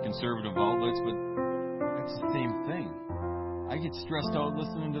 different conservative outlets, but that's the same thing. I get stressed out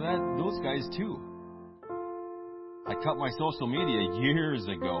listening to those guys too. I cut my social media years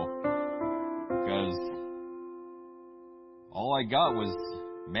ago because all I got was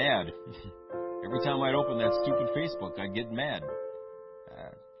mad. Every time I'd open that stupid Facebook, I'd get mad.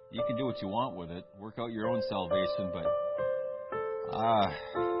 You can do what you want with it. Work out your own salvation, but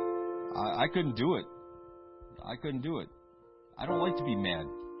I couldn't do it. I couldn't do it. I don't like to be mad.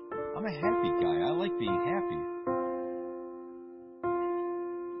 I'm a happy guy. I like being happy.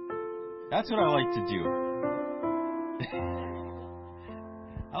 That's what I like to do.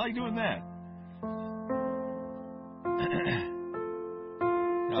 I like doing that.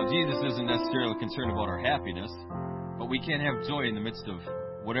 Now, Jesus isn't necessarily concerned about our happiness, but we can have joy in the midst of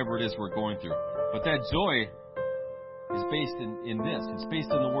whatever it is we're going through. But that joy is based in this. It's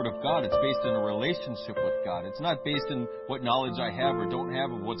based in the Word of God. It's based in a relationship with God. It's not based in what knowledge I have or don't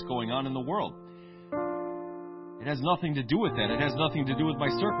have of what's going on in the world. It has nothing to do with that. It has nothing to do with my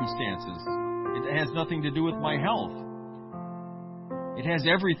circumstances. It has nothing to do with my health. It has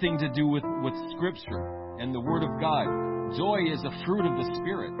everything to do with Scripture and the Word of God. Joy is a fruit of the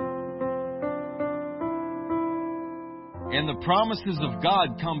Spirit. And the promises of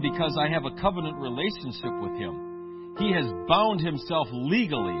God come because I have a covenant relationship with Him. He has bound Himself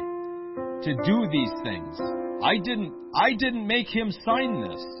legally to do these things. I didn't make Him sign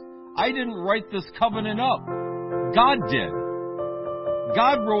this. I didn't write this covenant up. God did.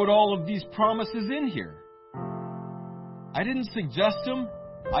 God wrote all of these promises in here. I didn't suggest them.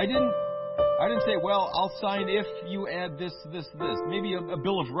 I didn't say, well, I'll sign if you add this. Maybe a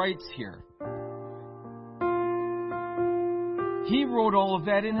Bill of Rights here. He wrote all of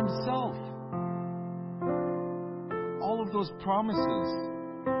that in Himself. All of those promises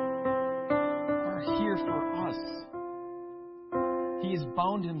are here for us. He has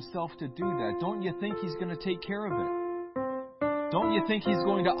bound Himself to do that. Don't you think He's going to take care of it? Don't you think He's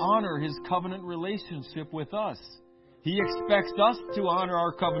going to honor His covenant relationship with us? He expects us to honor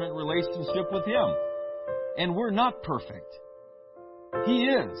our covenant relationship with Him. And we're not perfect. He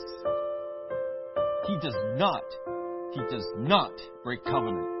is. He does not break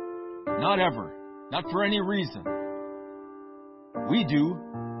covenant. Not ever. Not for any reason. We do.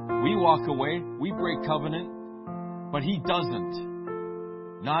 We walk away. We break covenant. But He doesn't.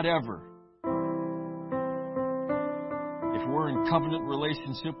 Not ever. If we're in covenant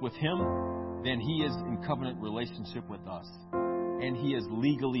relationship with Him, then He is in covenant relationship with us. And He is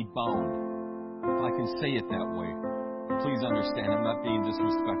legally bound. If I can say it that way. Please understand, I'm not being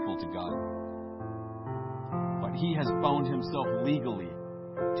disrespectful to God. But He has bound Himself legally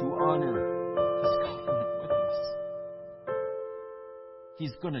to honor His covenant with us.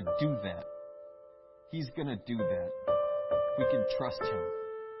 He's going to do that. He's going to do that. We can trust Him.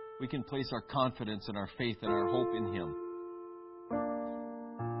 We can place our confidence and our faith and our hope in Him.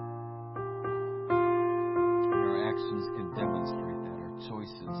 And our actions can demonstrate that. Our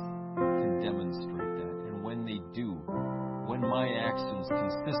choices can demonstrate that. And when they do, when my actions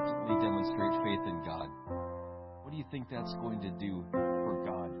consistently demonstrate faith in God, what do you think that's going to do for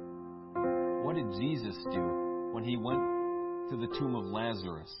God? What did Jesus do when He went to the tomb of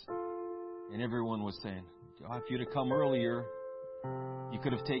Lazarus? And everyone was saying, oh, if you'd have come earlier, you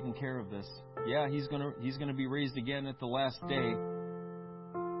could have taken care of this. Yeah, he's gonna be raised again at the last day.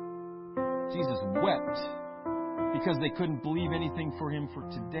 Jesus wept because they couldn't believe anything for Him for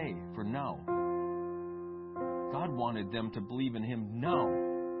today, for now. God wanted them to believe in Him now.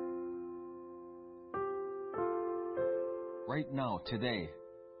 Right now, today,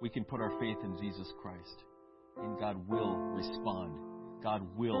 we can put our faith in Jesus Christ. And God will respond. God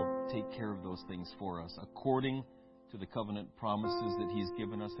will take care of those things for us according to the covenant promises that He's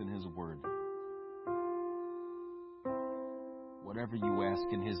given us in His Word. Whatever you ask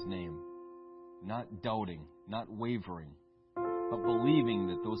in His name, not doubting, not wavering, but believing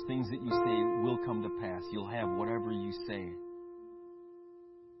that those things that you say will come to pass. You'll have whatever you say.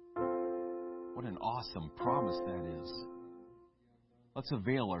 What an awesome promise that is. Let's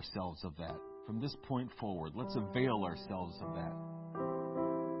avail ourselves of that. From this point forward, let's avail ourselves of that.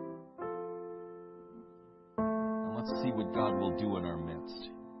 And let's see what God will do in our midst.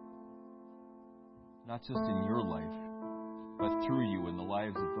 Not just in your life, but through you in the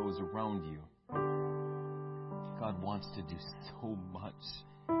lives of those around you. God wants to do so much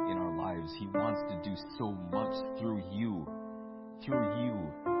in our lives. He wants to do so much through you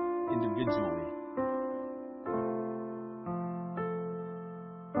individually.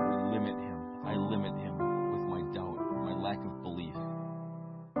 I limit him with my doubt, my lack of belief.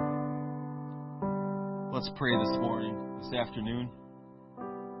 Let's pray this morning, this afternoon,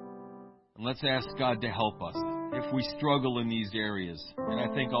 and let's ask God to help us. If we struggle in these areas, and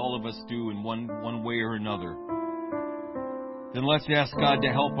I think all of us do in one way or another, then let's ask God to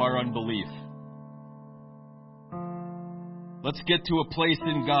help our unbelief. Let's get to a place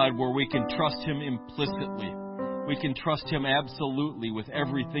in God where we can trust Him implicitly. We can trust Him absolutely with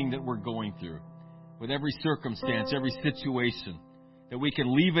everything that we're going through, with every circumstance, every situation, that we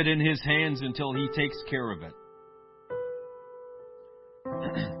can leave it in His hands until He takes care of it.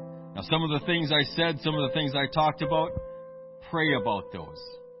 Now, some of the things I said, some of the things I talked about, pray about those.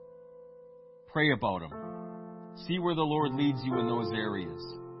 Pray about them. See where the Lord leads you in those areas.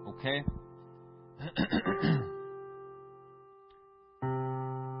 Okay?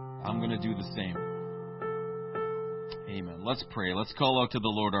 I'm going to do the same. Amen. Let's pray. Let's call out to the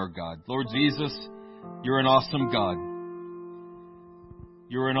Lord our God. Lord Jesus, You're an awesome God.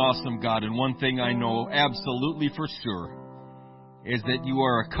 You're an awesome God. And one thing I know absolutely for sure is that You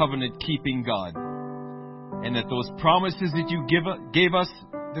are a covenant-keeping God. And that those promises that You gave us,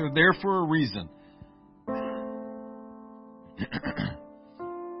 they're there for a reason.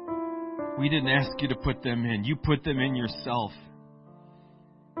 We didn't ask You to put them in. You put them in Yourself.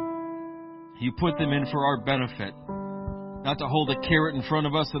 You put them in for our benefit. not to hold a carrot in front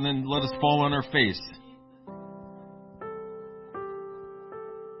of us and then let us fall on our face.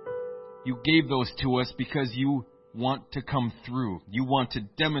 You gave those to us because you want to come through. You want to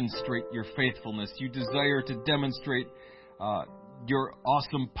demonstrate your faithfulness. You desire to demonstrate your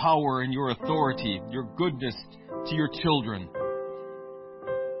awesome power and your authority, your goodness to your children.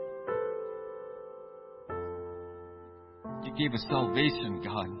 You gave us salvation,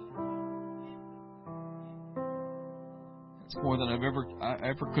 God. That's more than I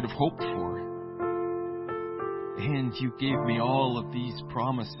ever could have hoped for. And you gave me all of these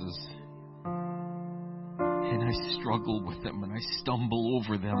promises. And I struggle with them and I stumble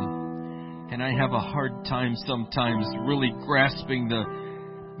over them. And I have a hard time sometimes really grasping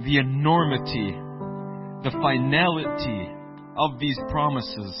the enormity, the finality of these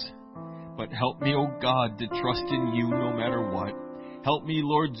promises. But help me, oh God, to trust in you no matter what. Help me,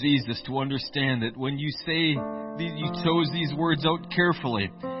 Lord Jesus, to understand that when you say, you chose these words out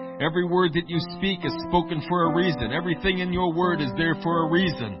carefully. Every word that you speak is spoken for a reason. Everything in your word is there for a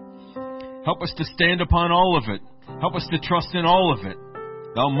reason. Help us to stand upon all of it. Help us to trust in all of it,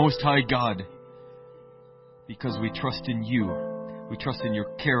 Thou Most High God. Because we trust in you. We trust in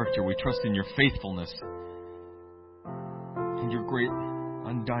your character. We trust in your faithfulness. And your great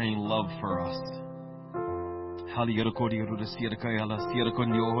undying love for us.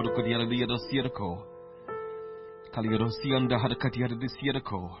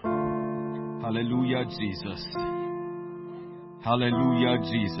 Hallelujah, Jesus. Hallelujah,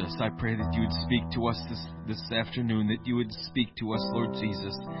 Jesus. I pray that you would speak to us this afternoon, that you would speak to us, Lord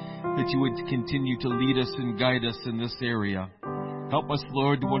Jesus, that you would continue to lead us and guide us in this area. Help us,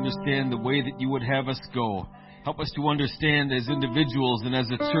 Lord, to understand the way that you would have us go. Help us to understand as individuals and as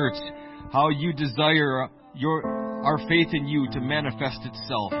a church how you desire our faith in you to manifest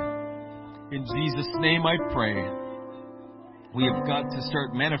itself. In Jesus' name I pray. We have got to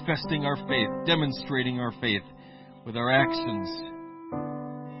start manifesting our faith, demonstrating our faith with our actions.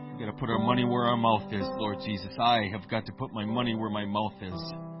 We've got to put our money where our mouth is, Lord Jesus. I have got to put my money where my mouth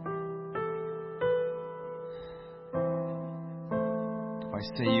is. If I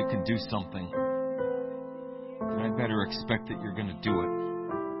say you can do something, then I better expect that you're going to do it.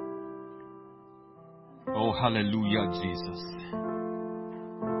 Oh, hallelujah, Jesus.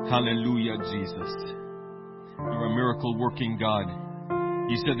 Hallelujah, Jesus. You're a miracle-working God.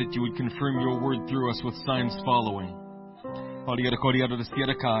 You said that you would confirm your word through us with signs following.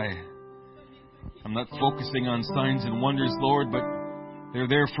 I'm not focusing on signs and wonders, Lord, but they're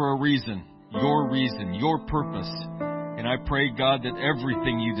there for a reason, your purpose. And I pray, God, that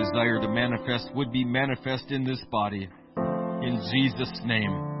everything you desire to manifest would be manifest in this body. In Jesus'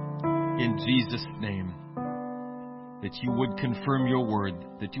 name. In Jesus' name. That you would confirm your word,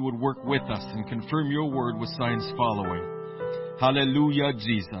 that you would work with us and confirm your word with signs following. Hallelujah,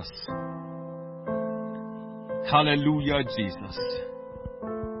 Jesus. Hallelujah, Jesus.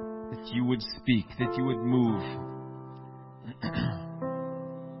 That you would speak, that you would move.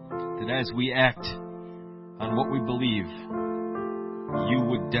 That as we act on what we believe, you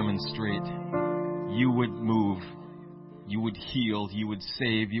would demonstrate, you would move, you would heal, you would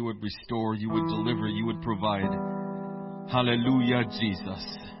save, you would restore, you would deliver, you would provide. Hallelujah,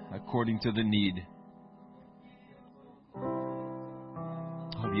 Jesus, according to the need.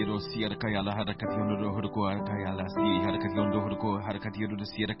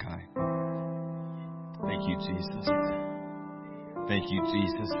 Thank you, Jesus. Thank you,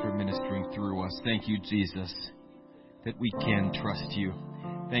 Jesus, for ministering through us. Thank you, Jesus, that we can trust you.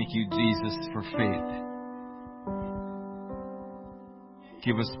 Thank you, Jesus, for faith.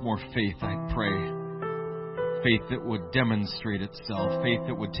 Give us more faith, I pray. Faith that would demonstrate itself. Faith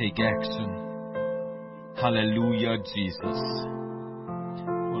that would take action. Hallelujah, Jesus.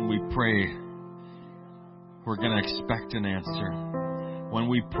 When we pray, we're going to expect an answer. When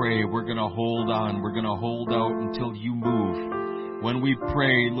we pray, we're going to hold on. We're going to hold out until you move. When we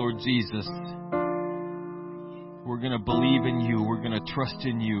pray, Lord Jesus, we're going to believe in you. We're going to trust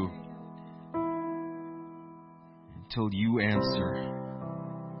in you until you answer.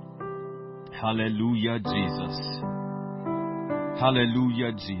 Hallelujah, Jesus.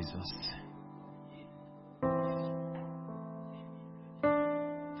 Hallelujah, Jesus.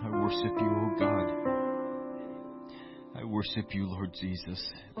 I worship you, oh God. I worship you, Lord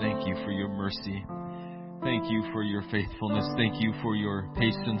Jesus. Thank you for your mercy. Thank you for your faithfulness. Thank you for your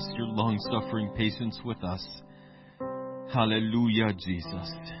patience, your long-suffering patience with us. Hallelujah,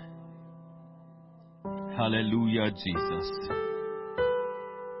 Jesus. Hallelujah, Jesus.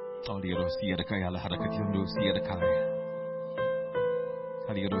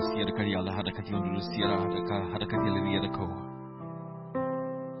 Speak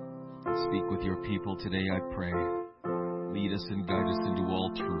with your people today, I pray. Lead us and guide us into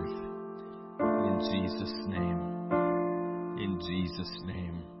all truth. In Jesus' name. In Jesus'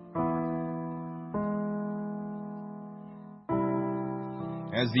 name.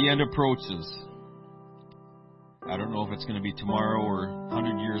 As the end approaches, I don't know if it's going to be tomorrow or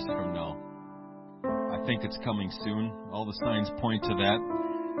 100 years from now. I think it's coming soon. All the signs point to that.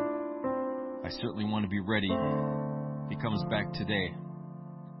 I certainly want to be ready. If He comes back today,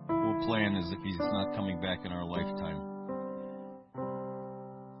 we'll plan as if He's not coming back in our lifetime.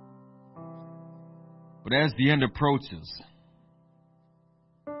 But as the end approaches,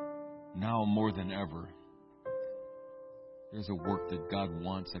 now more than ever, there's a work that God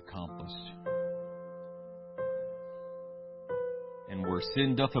wants accomplished. And where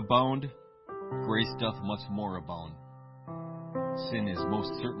sin doth abound, grace doth much more abound. Sin is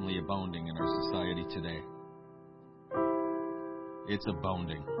most certainly abounding in our society today. It's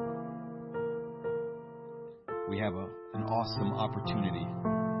abounding. We have an awesome opportunity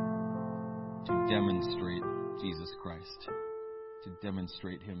to demonstrate Jesus Christ, to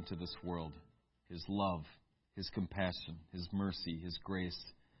demonstrate Him to this world, His love, His compassion, His mercy, His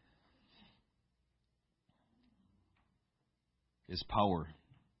grace, His power,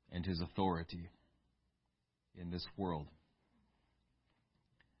 and His authority in this world.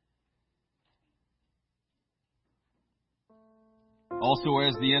 Also,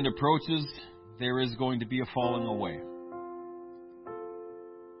 as the end approaches, there is going to be a falling away.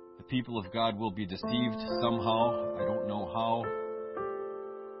 The people of God will be deceived somehow. I don't know how.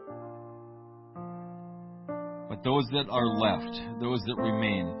 But those that are left, those that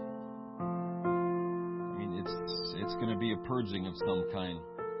remain, I mean, it's going to be a purging of some kind.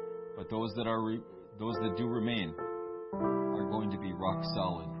 But those that do remain are going to be rock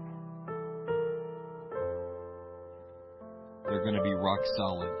solid. They're going to be rock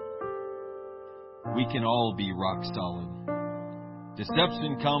solid. We can all be rock solid.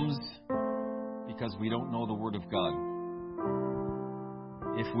 Deception comes because we don't know the Word of God.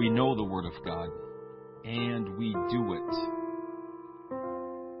 If we know the Word of God and we do it,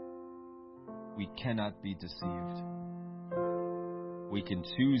 we cannot be deceived. We can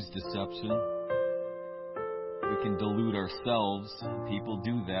choose deception. We can delude ourselves. People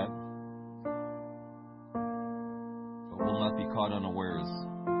do that. But we'll not be caught unawares.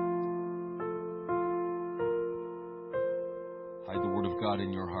 Hide the Word of God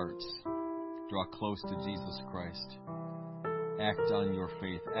in your hearts. Draw close to Jesus Christ. Act on your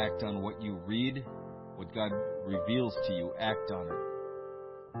faith. Act on what you read, what God reveals to you. Act on it.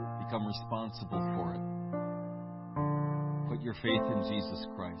 Become responsible for it. Put your faith in Jesus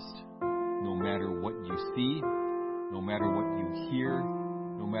Christ. No matter what you see, no matter what you hear,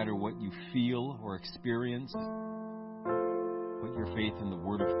 no matter what you feel or experience, put your faith in the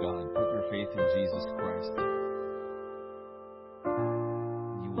Word of God. Put your faith in Jesus Christ.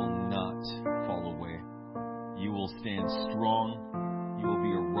 You will not fall away. You will stand strong. You will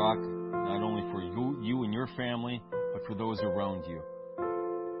be a rock, not only for you and your family, but for those around you.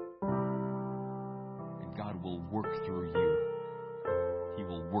 And God will work through you. He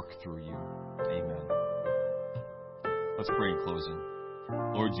will work through you. Amen. Let's pray in closing.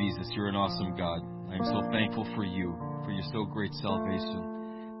 Lord Jesus, you're an awesome God. I am so thankful for you, for your so great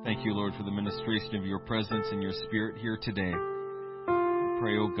salvation. Thank you, Lord, for the ministration of your presence and your Spirit here today. I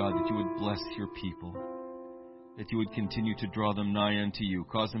pray, oh God, that you would bless your people, that you would continue to draw them nigh unto you,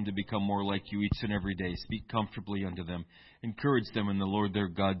 cause them to become more like you each and every day. Speak comfortably unto them. Encourage them in the Lord their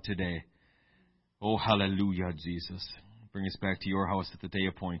God today. Oh, hallelujah, Jesus. Bring us back to your house at the day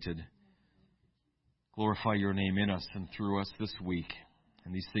appointed. Glorify your name in us and through us this week.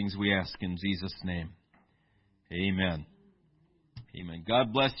 And these things we ask in Jesus' name. Amen. Amen.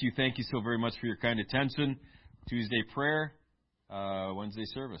 God bless you. Thank you so very much for your kind attention. Tuesday prayer, Wednesday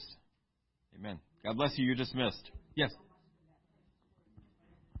service. Amen. God bless you. You're dismissed. Yes.